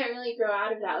 you can't really grow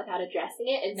out of that without addressing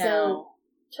it. And No.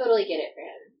 so, totally get it for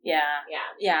him. Yeah. Yeah.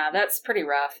 Yeah, that's pretty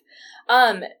rough.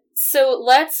 So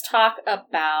let's talk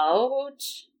about...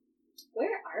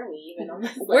 Where are we even on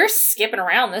this list? We're skipping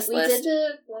around this we list. did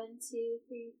the 1, 2,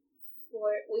 3,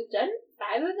 4... We've done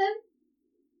 5 of them?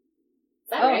 Is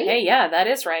that right? Hey, yeah, that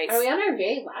is right. Are we on our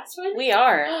very last one? We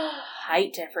are.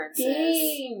 Height differences.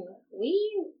 Dang.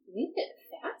 We went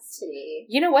fast today.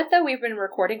 You know what, though? We've been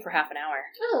recording for half an hour.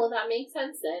 Oh, well, that makes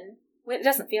sense then. It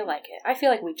doesn't feel like it. I feel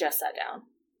like we just sat down.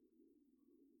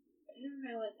 I don't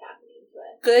know what's happening to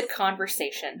us. Good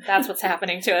conversation. That's what's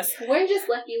happening to us. We're just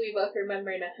lucky we both remember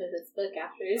enough of this book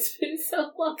after it's been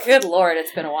so long. Good Lord,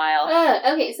 it's been a while.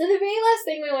 Okay, so the very last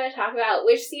thing we want to talk about,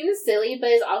 which seems silly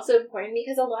but is also important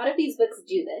because a lot of these books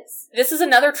do this, This is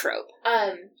another trope.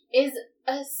 is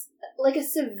a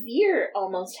severe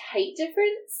almost height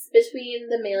difference between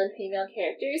the male and female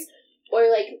characters, or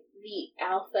like the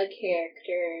alpha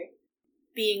character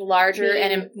Being larger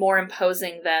and more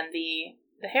imposing than the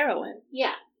heroine.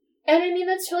 Yeah. And I mean,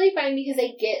 that's totally fine because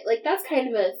I get, like, that's kind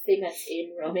of a thing that's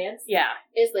in romance. Yeah.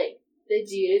 Is, like, the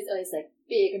dude is always, like,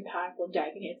 big and powerful and dark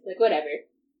and handsome, like, whatever.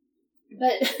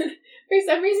 But for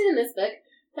some reason in this book,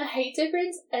 the height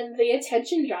difference and the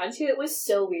attention drawn to it was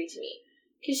so weird to me.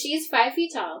 Because she's 5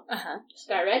 feet tall. Uh-huh. She's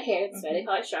got red hair. That's why they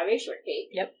call it strawberry shortcake.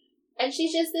 Yep. And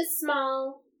she's just this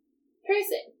small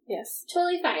person. Yes.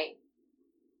 Totally fine.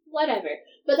 Whatever.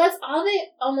 But that's all they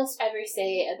almost ever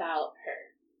say about her.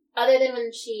 Other than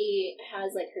when she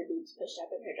has, like, her boobs pushed up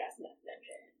in her dress and that's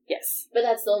mentioned. Yes. But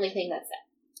that's the only thing that's said.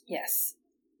 Yes.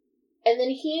 And then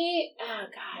oh,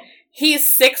 God.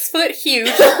 He's 6 foot huge,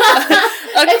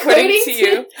 according to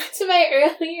you. To my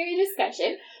earlier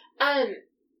discussion.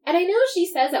 And I know she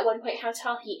says at one point how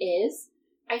tall he is.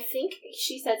 I think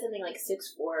she said something like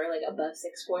 6'4", or like above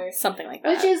 6'4". Something like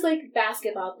that. Which is like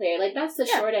basketball player. Like, that's the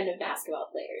short end of basketball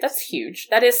players. That's huge.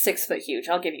 That is 6 foot huge.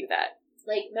 I'll give you that.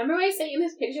 Like, remember when I sent you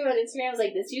this picture on Instagram? I was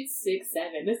like, this dude's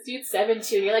 6'7". This dude's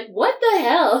 7'2". And you're like, what the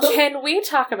hell? Can we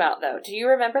talk about, though, do you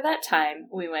remember that time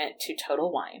we went to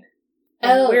Total Wine?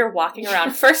 And we were walking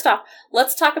around. First off,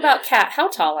 let's talk about Kat. How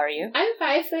tall are you? I'm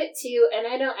 5'2", and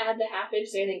I don't add the half inch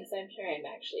or anything because I'm sure I'm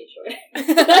actually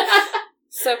shorter.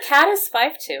 So Kat is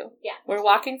 5'2". Yeah. We're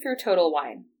walking through Total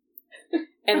Wine. And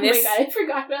oh my God, I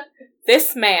forgot about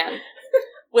this man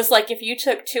was like if you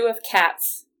took 2 of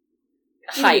Kat's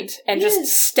height and just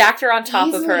stacked her on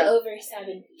top of her. Over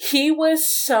 7. He was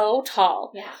so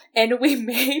tall. Yeah. And we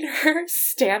made her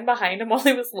stand behind him while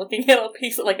he was looking at a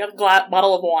piece of, like, a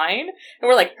bottle of wine. And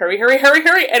we're like, hurry, hurry, hurry,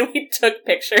 hurry. And we took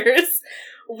pictures.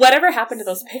 Whatever happened to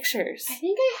those pictures? I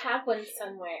think I have one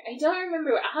somewhere. I don't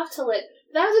remember. I'll have to look.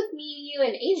 That was with me, you,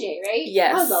 and AJ, right?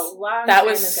 Yes. That was a long time ago. That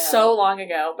was so long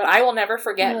ago. But I will never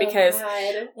forget because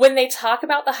God. when they talk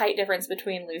about the height difference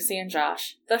between Lucy and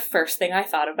Josh, the first thing I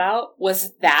thought about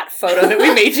was that photo that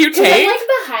we made you take. I'm, like,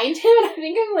 behind him, and I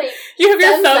think I'm, like... You have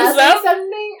your thumbs up? Or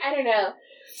something? I don't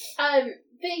know.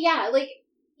 But yeah, like,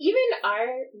 even our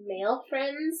male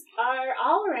friends are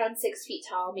all around 6 feet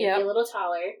tall, maybe a little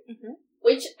taller. Mm-hmm.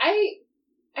 Which I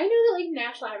know that, like,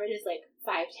 national average is, like,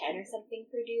 5'10" or something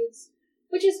for dudes.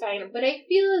 Which is fine, but I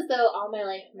feel as though all my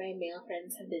life my male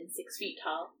friends have been 6 feet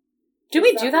tall. Do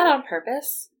we do that on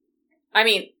purpose? I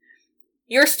mean,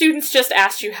 your students just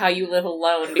asked you how you live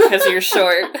alone because you're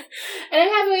short. And I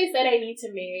have always said I need to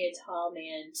marry a tall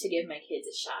man to give my kids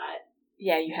a shot.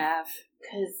 Yeah, you have.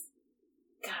 Because,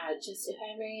 God, just if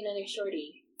I marry another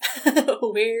shorty,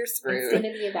 we're screwed. it's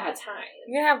going to be a bad time.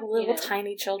 You're going to have little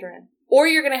tiny children. Or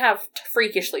you're going to have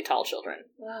freakishly tall children.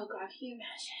 Oh, God, can you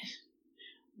imagine?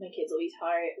 My kids will be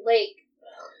taller. Like,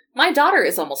 my daughter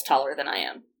is almost taller than I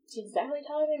am. She's definitely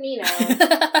taller than me now.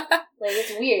 Like,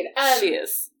 it's weird. She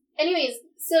is. Anyways,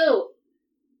 so,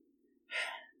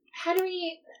 how do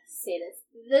we say this?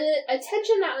 The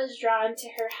attention that was drawn to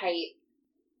her height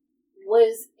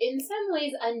was in some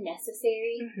ways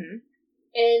unnecessary. Mm-hmm.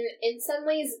 And in some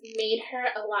ways made her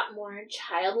a lot more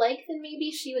childlike than maybe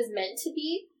she was meant to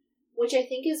be. Which I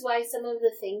think is why some of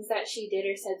the things that she did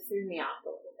or said threw me off a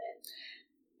little bit.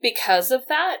 Because of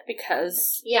that?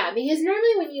 Because... Yeah, because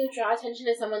normally when you draw attention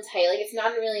to someone's height, like, it's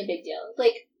not really a big deal.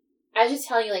 Like, I was just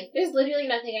telling you, like, there's literally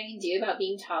nothing I can do about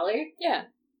being taller. Yeah.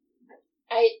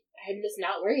 I'm just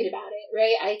not worried about it,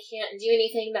 right? I can't do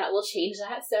anything that will change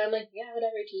that, so I'm like, yeah,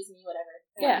 whatever, tease me, whatever.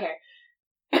 I don't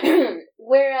care.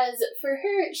 Whereas for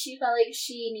her, she felt like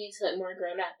she needs to look more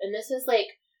grown up. And this is,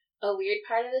 like, a weird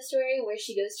part of the story where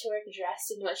she goes to work dressed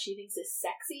in what she thinks is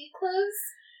sexy clothes.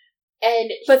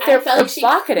 But they're I felt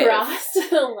provocative. Like she crossed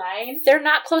the line. They're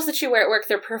not clothes that you wear at work.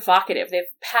 They're provocative. They've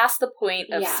passed the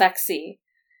point of sexy.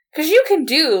 Because you can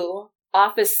do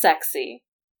office sexy.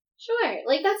 Sure.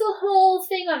 Like, that's a whole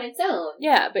thing on its own.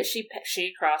 Yeah, but she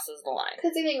crosses the line.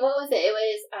 Because I think, what was it? It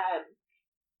was,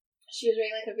 she was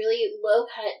wearing, like, a really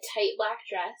low-cut, tight black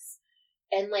dress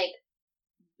and, like,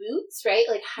 boots, right?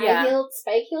 Like, high-heeled,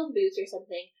 spike-heeled boots or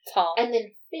something. Tall. And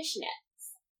then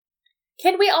fishnets.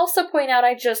 Can we also point out,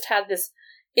 I just had this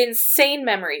insane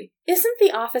memory. Isn't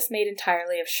The Office made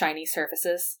entirely of shiny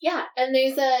surfaces? Yeah, and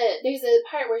there's a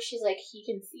part where she's like, he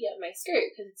can see up my skirt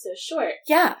because it's so short.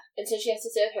 Yeah. And so she has to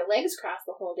sit with her legs crossed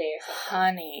the whole day or something.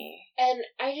 Honey. And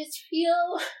I just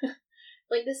feel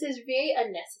like this is very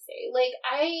unnecessary. Like,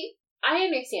 I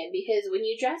understand, because when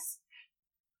you dress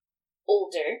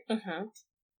older,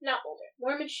 not older,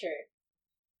 more mature,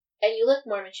 and you look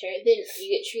more mature, then you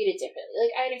get treated differently.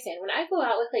 Like, I understand. When I go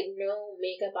out with, like, no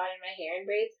makeup on and my hair in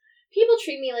braids, people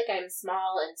treat me like I'm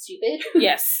small and stupid.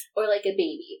 Yes. Or like a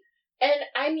baby. And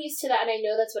I'm used to that, and I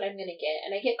know that's what I'm going to get.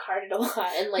 And I get carded a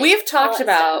lot. And, like, we've talked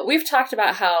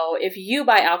about how if you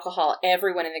buy alcohol,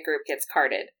 everyone in the group gets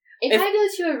carded. If I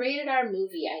go to a rated R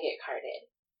movie, I get carded.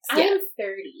 Yeah. I am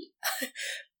 30.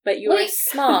 But you are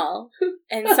small,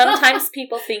 and sometimes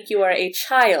people think you are a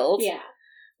child. Yeah.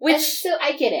 Which... And so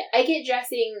I get it. I get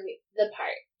dressing the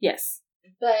part. Yes.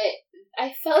 But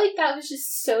I felt like that was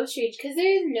just so strange, because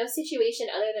there is no situation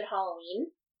other than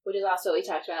Halloween, which is also what we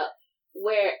talked about,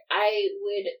 where I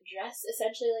would dress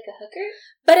essentially like a hooker.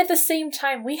 But at the same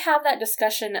time, we have that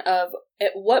discussion of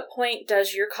at what point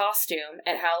does your costume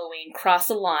at Halloween cross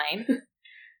a line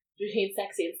between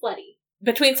sexy and slutty.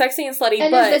 Between sexy and slutty, and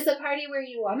but... is this a party where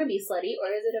you want to be slutty, or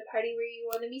is it a party where you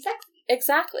want to be sexy?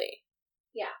 Exactly.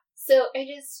 Yeah. So it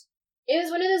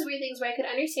was one of those weird things where I could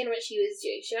understand what she was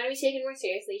doing. She wanted to be taken more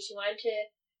seriously. She wanted to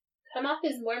come off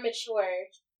as more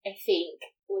mature, I think,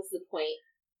 was the point.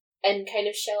 And kind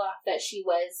of show off that she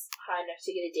was hot enough to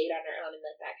get a date on her own and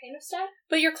like that kind of stuff.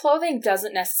 But your clothing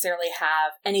doesn't necessarily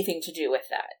have anything to do with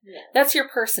that. No. That's your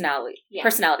personality. Yeah.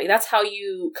 Personality. That's how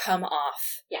you come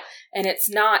off. Yeah. And it's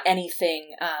not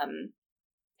anything, I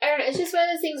don't know, it's just one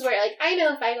of those things where, like, I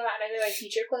know if I go out and I'm in my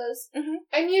teacher clothes,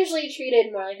 I'm usually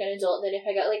treated more like an adult than if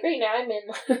I go, like, right now I'm in,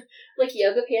 like,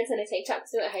 yoga pants and a tank top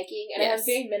because I'm out hiking, and I have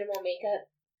very minimal makeup.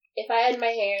 If I had my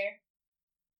hair,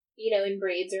 you know, in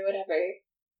braids or whatever,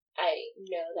 I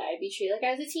know that I'd be treated like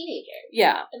I was a teenager.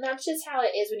 Yeah. And that's just how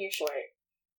it is when you're short.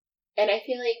 And I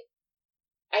feel like,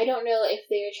 I don't know if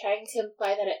they were trying to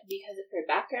imply that because of her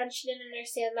background she didn't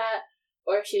understand that,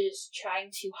 or if she was trying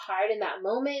too hard in that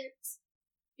moment.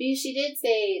 Because she did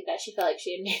say that she felt like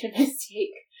she had made a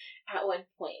mistake at one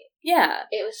point. Yeah.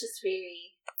 It was just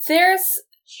very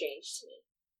strange to me.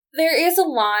 There is a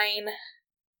line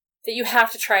that you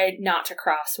have to try not to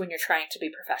cross when you're trying to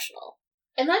be professional.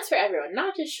 And that's for everyone,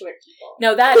 not just short people.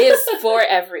 No, that is for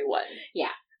everyone.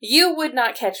 Yeah. You would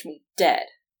not catch me dead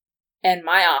in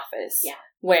my office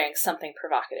wearing something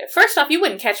provocative. First off, you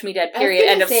wouldn't catch me dead, period,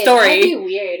 end of story. That'd be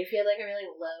weird if you had, like, a really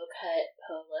low-cut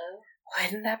polo.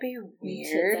 Wouldn't that be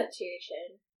weird? Up to your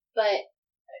chin. But,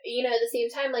 you know, at the same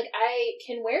time, like, I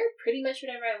can wear pretty much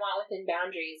whatever I want within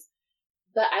boundaries,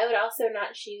 but I would also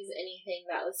not choose anything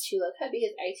that was too low-cut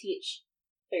because I teach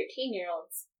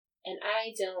 13-year-olds, and I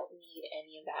don't need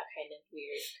any of that kind of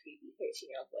weird, creepy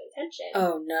 13-year-old boy attention.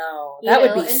 Oh, no. That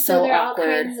would be so there awkward.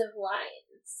 All kinds of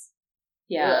lines.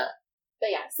 Yeah.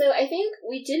 But yeah, so I think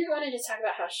we didn't want to just talk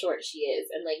about how short she is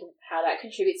and, like, how that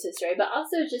contributes to the story, but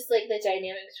also just, like, the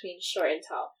dynamic between short and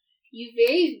tall. You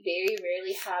very, very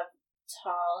rarely have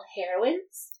tall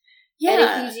heroines. Yeah.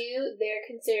 And if you do, they're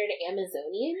considered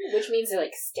Amazonian, which means they're,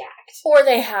 like, stacked. Or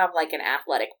they have, like, an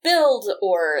athletic build,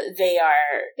 or they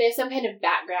have some kind of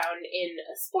background in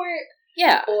a sport.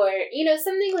 Yeah. Or, you know,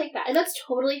 something like that. And that's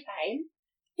totally fine.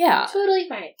 Yeah. Totally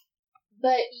fine.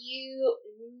 But you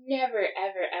never,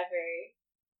 ever, ever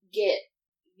get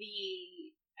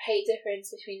the height difference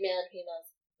between male and female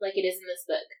like it is in this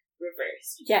book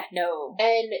reversed. Yeah, no.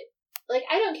 And, like,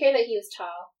 I don't care that he was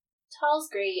tall. Tall's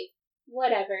great.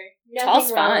 Whatever. Nothing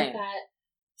Tall's wrong fine. with that.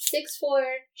 6'4",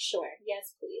 sure.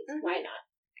 Yes, please. Why not?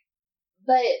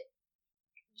 But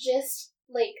just,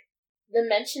 like, the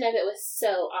mention of it was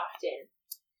so often.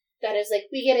 that is like,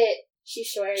 we get it, she's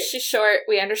short. She's short,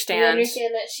 we understand. We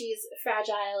understand that she's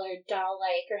fragile or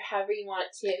doll-like or however you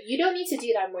want to. You don't need to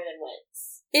do that more than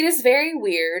once. It is very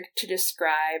weird to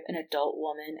describe an adult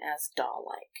woman as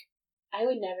doll-like. I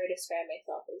would never describe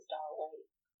myself as doll-like.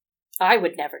 I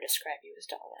would never describe you as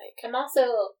doll-like. I'm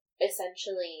also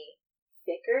essentially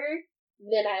thicker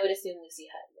than I would assume Lucy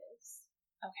Hutton is.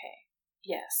 Okay.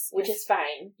 Yes. Which is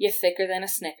fine. You're thicker than a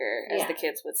Snicker, as the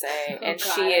kids would say. Oh, and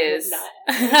God, she is.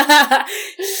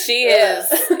 She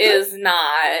is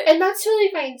not. And that's totally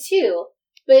fine too.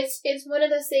 But it's one of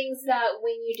those things that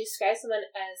when you describe someone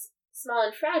as small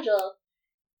and fragile,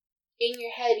 in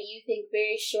your head you think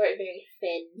very short, very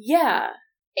thin. Yeah.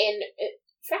 And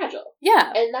fragile.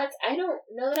 Yeah. And that's, I don't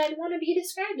know that I'd want to be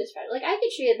described as fragile. Like, I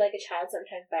get treated like a child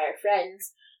sometimes by our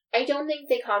friends. I don't think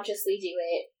they consciously do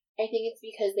it. I think it's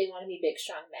because they want to be big,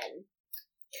 strong men.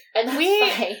 And that's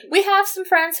fine. We have some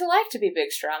friends who like to be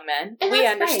big, strong men. And we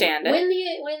understand fine.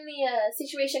 it. When the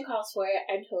situation calls for it,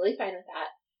 I'm totally fine with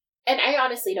that. And I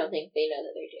honestly don't think they know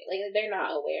that they're doing it. Like, they're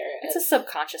not aware. It's a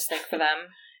subconscious thing for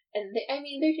them. And they're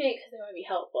doing it because they want to be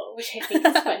helpful, which I think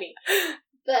is funny.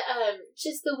 But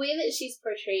just the way that she's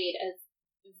portrayed as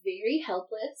very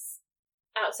helpless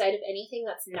outside of anything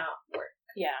that's not work.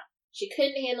 Yeah. She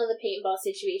couldn't handle the paintball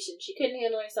situation. She couldn't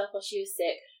handle herself while she was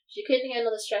sick. She couldn't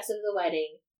handle the stress of the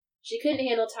wedding. She couldn't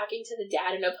handle talking to the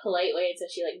dad in a polite way, so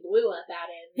she, like, blew up at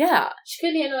him. Yeah. She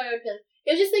couldn't handle her own feelings.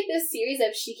 It was just, like, this series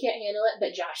of she can't handle it,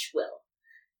 but Josh will.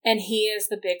 And he is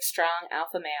the big, strong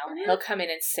alpha male. Mm-hmm. He'll come in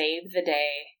and save the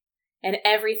day. And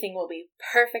everything will be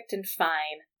perfect and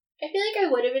fine. I feel like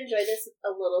I would have enjoyed this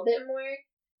a little bit more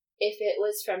if it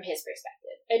was from his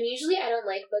perspective. And usually I don't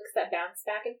like books that bounce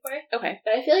back and forth. Okay.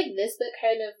 But I feel like this book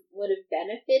kind of would have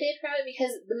benefited from it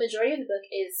because the majority of the book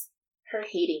is her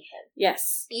hating him.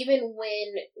 Yes. Even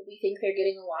when we think they're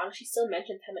getting along, she still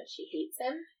mentions how much she hates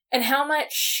him. And how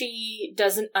much she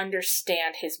doesn't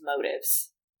understand his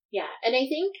motives. Yeah, and I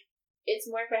think it's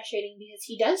more frustrating because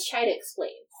he does try to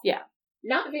explain. Yeah.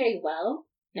 Not very well.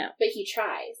 No. But he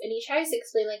tries. And he tries to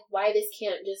explain, like, why this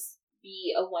can't just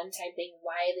be a one-time thing.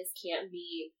 Why this can't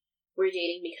be, we're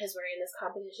dating because we're in this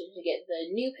competition to get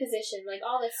the new position. Like,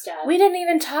 all this stuff. We didn't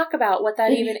even talk about what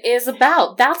that even is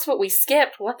about. That's what we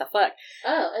skipped. What the fuck?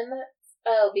 Oh, and that's...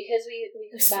 Oh, because we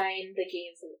combined the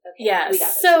games. Okay, yeah, we got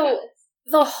this, so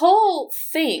the whole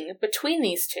thing between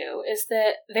these two is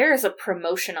that there is a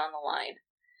promotion on the line.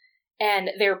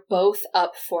 And they're both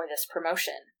up for this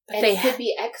promotion. But and it could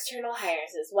be external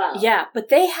hires as well. Yeah, but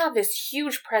they have this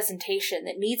huge presentation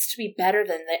that needs to be better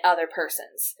than the other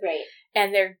person's. Right.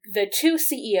 And the two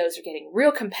CEOs are getting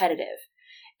real competitive.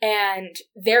 And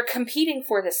they're competing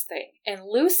for this thing. And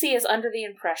Lucy is under the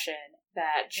impression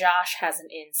that Josh has an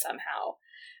in somehow.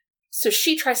 So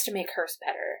she tries to make hers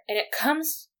better. And it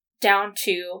comes down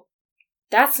to,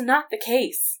 that's not the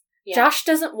case. Yeah. Josh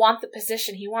doesn't want the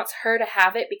position. He wants her to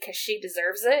have it because she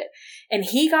deserves it. And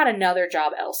he got another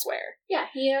job elsewhere. Yeah,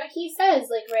 he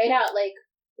says, like, right out, like,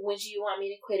 would you want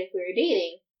me to quit if we were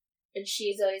dating? And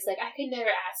she's always like, I could never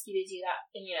ask you to do that,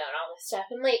 and, you know, and all this stuff.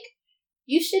 And, like,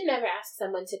 you should never ask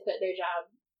someone to quit their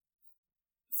job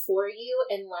for you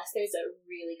unless there's a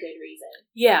really good reason.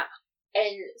 Yeah.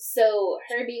 And so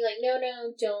her being like, no,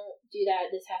 don't do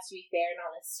that, this has to be fair and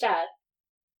all this stuff,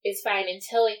 is fine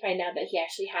until we find out that he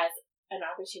actually has an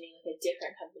opportunity with a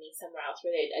different company somewhere else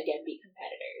where they'd again be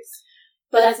competitors.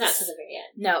 But that's not till the very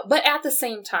end. No, but at the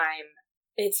same time,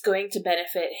 it's going to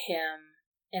benefit him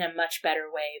in a much better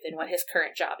way than what his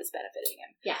current job is benefiting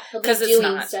him. Yeah, he'll be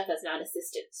doing stuff that's not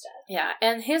assistant stuff. Yeah,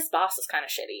 and his boss is kind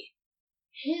of shitty.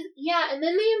 And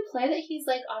then they imply that he's,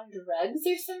 like, on drugs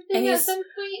or something at some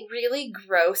point. Really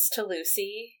gross to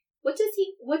Lucy. What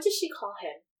does she call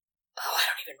him? Oh, I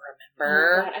don't even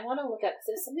remember. Oh, God, I want to look up because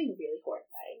it was something really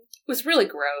horrifying. It was really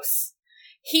gross.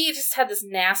 He just had this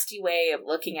nasty way of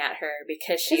looking at her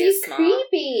because she is small. He's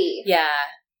creepy.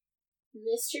 Yeah.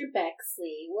 Mr.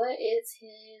 Bexley. What is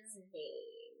his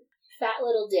name? Fat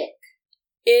Little Dick.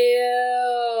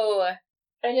 Ew.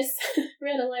 I just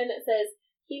read a line that says,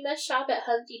 he must shop at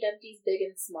Humpty Dumpty's Big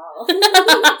and Small. Okay,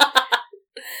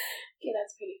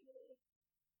 that's pretty funny.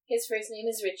 His first name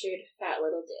is Richard Fat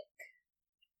Little Dick.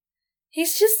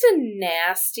 He's just a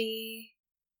nasty,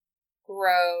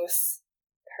 gross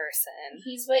person.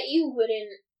 He's what you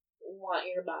wouldn't want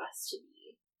your boss to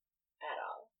be at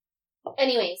all.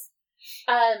 Anyways,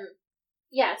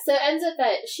 yeah, so it ends up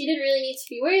that she didn't really need to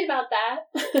be worried about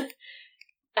that.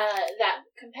 That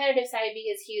competitive side,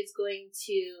 because he was going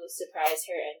to surprise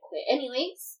her and quit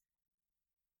anyways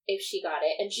if she got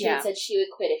it. And she had said she would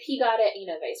quit if he got it, you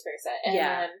know, vice versa.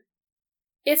 And,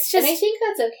 it's just... And I think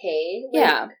that's okay.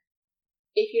 Like,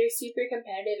 if you're super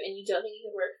competitive and you don't think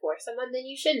you can work for someone, then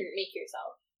you shouldn't make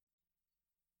yourself.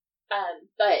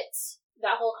 But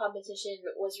that whole competition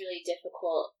was really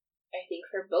difficult, I think,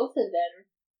 for both of them,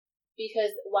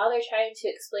 because while they're trying to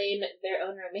explain their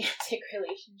own romantic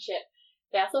relationship,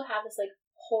 they also have this, like,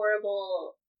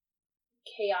 horrible,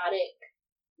 chaotic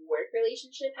work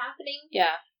relationship happening.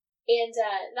 Yeah. And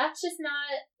that's just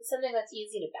not something that's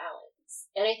easy to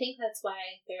balance. And I think that's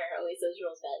why there are always those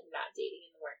rules about not dating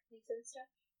in the workplace and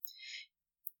stuff.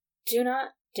 Do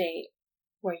not date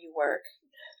where you work.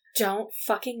 Don't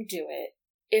fucking do it.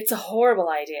 It's a horrible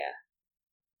idea.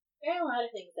 There are a lot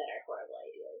of things that are horrible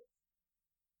ideas.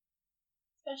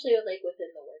 Especially, like,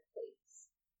 within the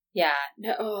workplace. Yeah.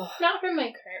 No. Not from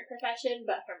my current profession,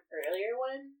 but from earlier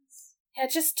ones. Yeah,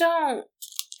 just don't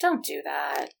do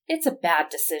that. It's a bad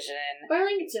decision. Or,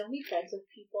 like, don't be friends with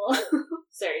people.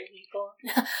 Certain people.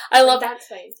 I love that's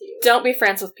fine too. Don't be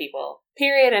friends with people.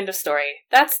 Period. End of story.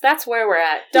 That's where we're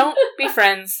at. Don't be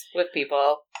friends with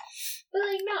people. But,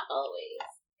 like, not always.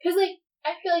 Because, like,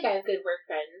 I feel like I have good work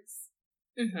friends.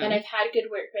 Mm-hmm. And I've had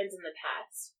good work friends in the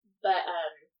past. But,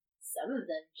 some of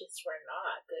them just were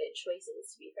not good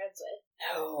choices to be friends with.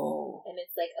 No. And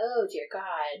it's like, oh, dear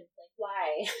God. Like,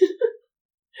 why?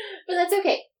 But that's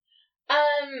okay.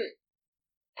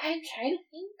 I'm trying to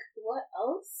think what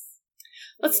else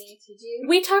we need to do.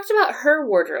 We talked about her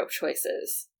wardrobe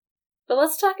choices. But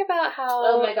let's talk about how...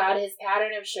 Oh my God, his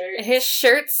pattern of shirts. His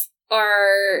shirts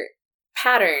are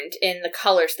patterned in the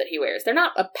colors that he wears. They're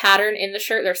not a pattern in the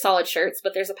shirt, they're solid shirts,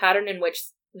 but there's a pattern in which,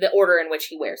 the order in which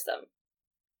he wears them.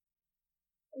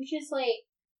 Which is like,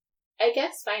 I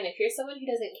guess fine, if you're someone who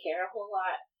doesn't care a whole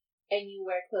lot, and you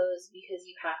wear clothes because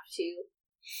you have to,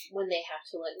 when they have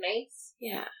to look nice.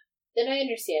 Yeah. Then I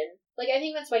understand. Like, I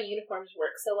think that's why uniforms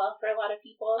work so well for a lot of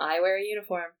people. I wear a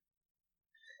uniform.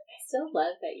 I still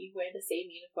love that you wear the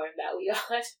same uniform that we all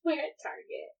have to wear at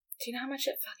Target. Do you know how much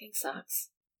it fucking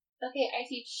sucks? Okay, I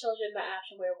teach children that have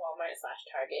to wear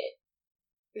Walmart/Target.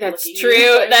 That's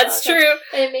true. That's true.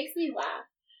 And it makes me laugh.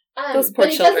 Those poor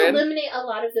but it children. does eliminate a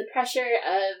lot of the pressure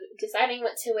of deciding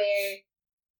what to wear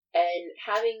and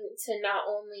having to not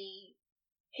only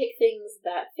pick things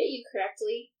that fit you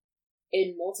correctly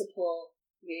in multiple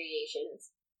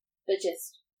variations, but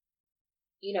just,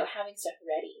 having stuff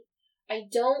ready. I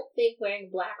don't think wearing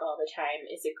black all the time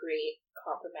is a great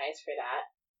compromise for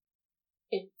that.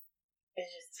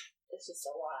 It's just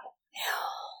a lot. No.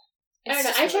 I don't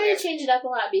know. I try to change it up a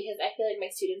lot because I feel like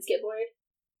my students get bored.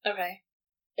 Okay.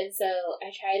 And so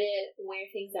I try to wear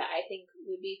things that I think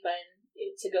would be fun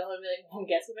to go home and be like, well,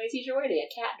 guess what my teacher wore today?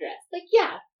 A cat dress. Like,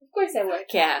 yeah, of course I wear a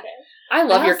cat dress. I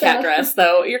love your cat dress,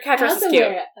 though. Your cat dress is cute. I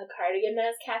also wear a cardigan that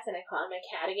has cats, and I call it my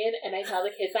catigan, and I tell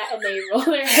the kids that, and they roll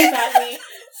their eyes at me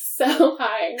so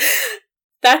hard.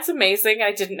 That's amazing.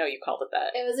 I didn't know you called it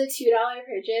that. It was a $2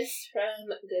 purchase from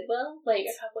Goodwill, like,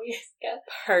 a couple years ago.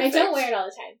 Perfect. I don't wear it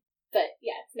all the time. But,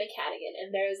 yeah, it's my catigan.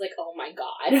 And there was like, oh my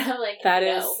God. I'm like, that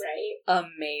no, is right?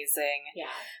 Amazing.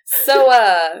 Yeah. So,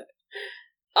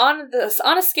 on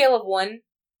a scale of 1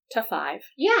 to 5.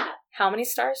 Yeah. How many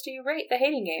stars do you rate The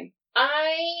Hating Game?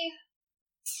 I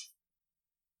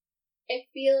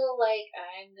feel like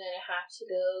I'm gonna have to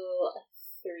go a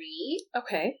 3.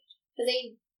 Okay. Because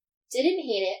I didn't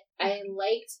hate it. I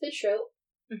liked the trope.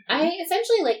 Mm-hmm. I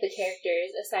essentially like the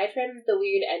characters, aside from the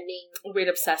weird ending. Weird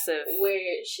obsessive. Where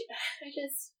I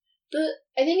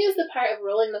think it was the part of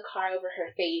rolling the car over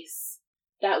her face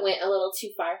that went a little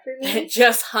too far for me. It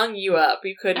just hung you up.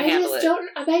 You couldn't handle it.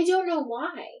 I don't know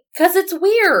why. Because it's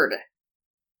weird.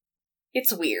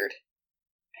 It's weird.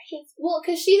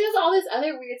 Because she does all this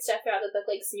other weird stuff throughout the book,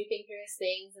 like snooping through his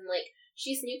things, and like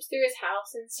she snoops through his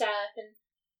house and stuff, and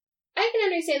I can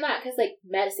understand that, because, like,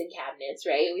 medicine cabinets,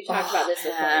 right? We've talked about this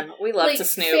before. We love to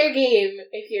snoop. Fair game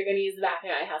if you're going to use the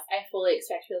bathroom at my house. I fully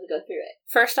expect to be able to go through it.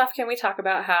 First off, can we talk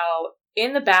about how,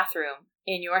 in the bathroom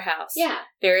in your house,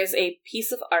 there is a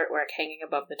piece of artwork hanging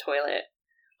above the toilet.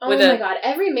 Oh my God.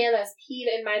 Every man that's peed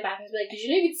in my bathroom is like, did you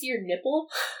know you could see your nipple?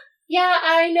 Yeah,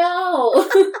 I know.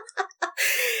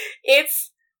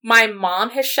 My mom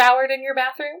has showered in your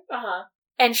bathroom. Uh-huh.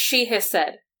 And she has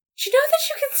said, do you know that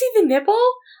you can see the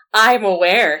nipple? I'm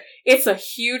aware. It's a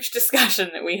huge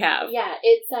discussion that we have. Yeah,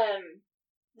 it's,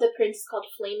 the print is called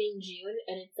Flaming June,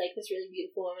 and it's, like, this really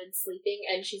beautiful woman sleeping,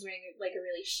 and she's wearing, like, a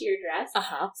really sheer dress.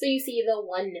 Uh-huh. So you see the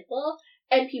one nipple,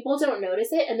 and people don't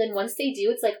notice it, and then once they do,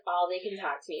 it's, like, all they can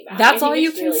talk to me about. That's all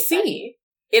you can really see. Funny.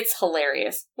 It's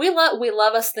hilarious. We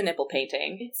love us the nipple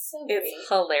painting. It's so great. It's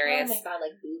hilarious. Oh my God,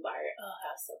 like boob art. Oh,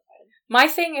 that was so fun. My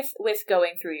thing with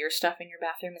going through your stuff in your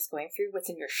bathroom is going through what's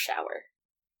in your shower.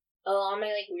 all my,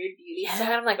 like, weird beauty Yeah, stuff.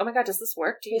 and I'm like, oh my god, does this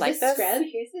work? Do you Here's like this? Scrub.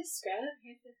 Here's this scrub.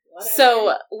 Here's this whatever.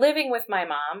 So, living with my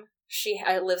mom, she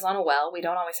lives on a well. We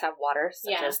don't always have water,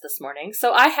 such as this morning.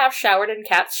 So I have showered in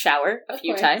Kat's shower a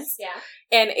few times. Yeah.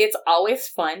 And it's always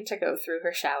fun to go through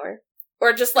her shower.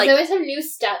 Or just like... I always have new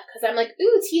stuff, because I'm like,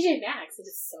 ooh, TJ Maxx. It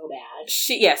is so bad.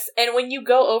 Yes, and when you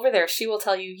go over there, she will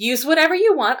tell you, use whatever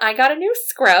you want. I got a new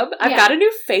scrub. I've got a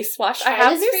new face wash. I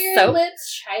have new soap. Try this for your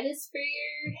lips. Try this for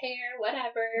your hair.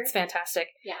 Whatever. It's fantastic.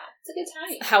 Yeah, it's a good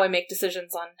time. How I make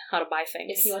decisions on how to buy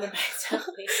things. If you want to buy stuff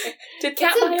later. Did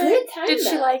Kat buy it? Time, Did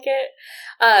she like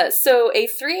it? So a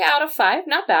 3 out of 5.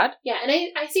 Not bad. Yeah, and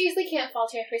I seriously can't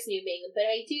fault her for snooping, but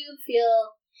I do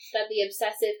feel that the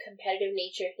obsessive, competitive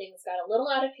nature of things got a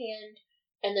little out of hand,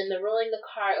 and then the rolling the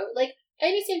car... Like, I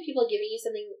understand people giving you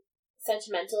something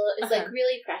sentimental is, like,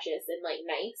 really precious and, like,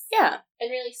 nice. Yeah.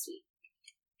 And really sweet.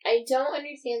 I don't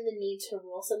understand the need to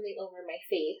roll something over my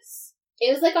face.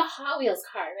 It was like a Hot Wheels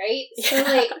car, right? So,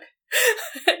 like...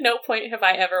 At no point have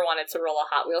I ever wanted to roll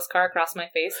a Hot Wheels car across my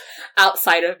face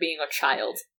outside of being a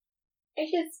child.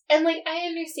 I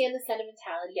understand the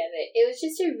sentimentality of it. It was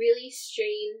just a really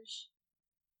strange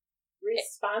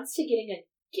response to getting a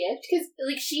gift, because,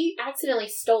 like, she accidentally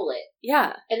stole it.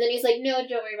 Yeah. And then he's like, no,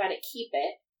 don't worry about it, keep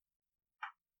it.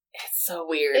 It's so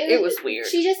weird. It was weird.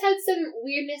 She just had some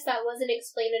weirdness that wasn't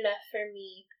explained enough for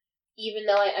me, even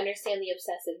though I understand the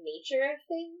obsessive nature of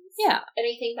things. Yeah. And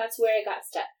I think that's where I got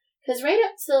stuck. Because right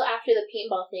up till after the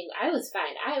paintball thing, I was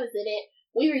fine. I was in it.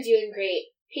 We were doing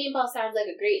great. Paintball sounds like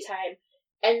a great time.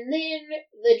 And then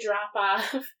the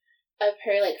drop-off of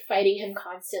her, like, fighting him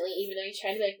constantly, even though he's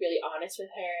trying to be, like, really honest with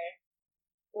her,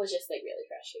 was just, like, really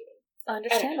frustrating.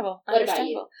 Understandable. What about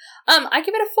you? I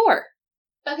give it a 4.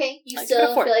 Okay. You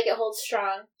still feel like it holds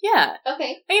strong? Yeah.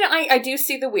 Okay. You know, I do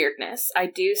see the weirdness. I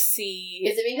do see...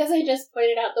 Is it because I just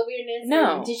pointed out the weirdness?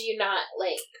 No. Or did you not,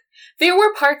 like... There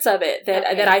were parts of it that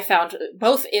I found,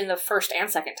 both in the first and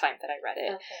second time that I read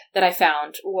it, that I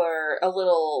found were a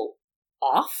little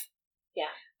off.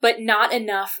 Yeah. But not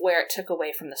enough where it took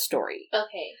away from the story.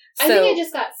 Okay. I think I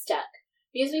just got stuck.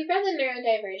 Because we've read the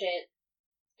Neurodivergent,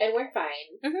 and we're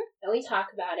fine. Mm-hmm. And we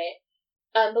talk about it.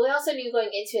 But we also knew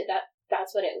going into it that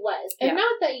that's what it was. And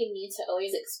not that you need to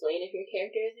always explain if your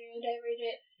character is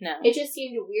neurodivergent. No. It just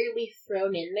seemed weirdly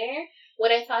thrown in there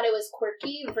when I thought it was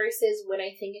quirky versus when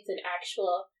I think it's an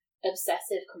actual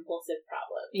obsessive-compulsive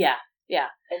problem. Yeah. Yeah.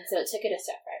 And so it took it a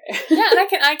step further. Yeah,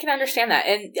 and I can understand that.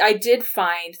 And I did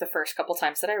find the first couple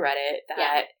times that I read it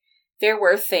that there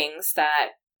were things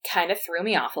that kind of threw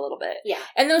me off a little bit. Yeah.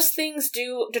 And those things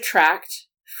do detract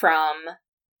from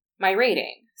my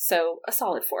rating. So a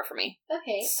solid 4 for me.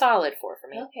 Okay. Solid 4 for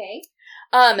me. Okay.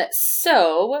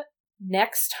 So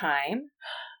next time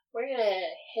we're gonna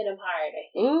hit them hard,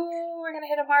 I think. Ooh, we're gonna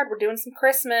hit them hard. We're doing some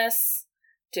Christmas.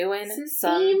 Doing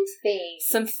some themed things.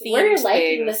 Some themed We're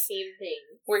liking things. the theme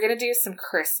things. We're going to do some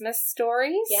Christmas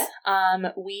stories.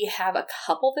 Yeah. We have a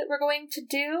couple that we're going to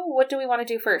do. What do we want to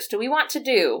do first? Do we want to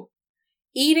do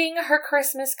Eating Her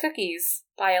Christmas Cookies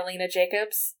by Alina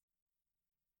Jacobs?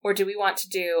 Or do we want to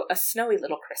do A Snowy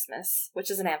Little Christmas,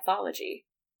 which is an anthology?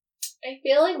 I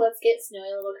feel like let's get Snowy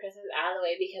Little Christmas out of the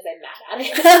way because I'm mad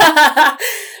at it.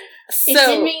 It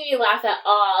didn't make me laugh at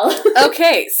all.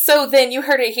 Okay, so then you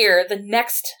heard it here. The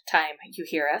next time you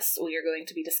hear us, we are going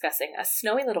to be discussing A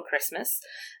Snowy Little Christmas,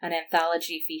 an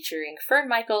anthology featuring Fern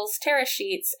Michaels, Tara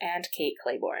Sheets, and Kate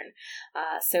Claiborne.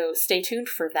 So stay tuned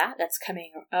for that. That's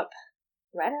coming up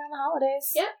right around the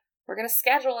holidays. Yep. We're going to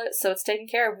schedule it so it's taken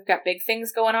care of. We've got big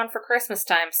things going on for Christmas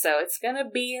time, so it's going to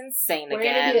be insane again. We're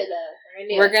going to do it,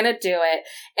 though. We're going to do it.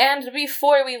 And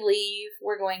before we leave,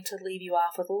 we're going to leave you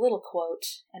off with a little quote,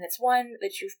 and it's one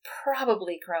that you've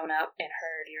probably grown up and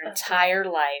heard your entire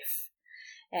life.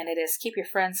 And it is, keep your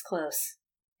friends close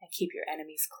and keep your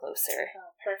enemies closer.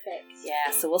 Oh, perfect.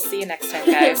 Yeah, so we'll see you next time,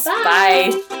 guys.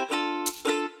 Bye. Bye.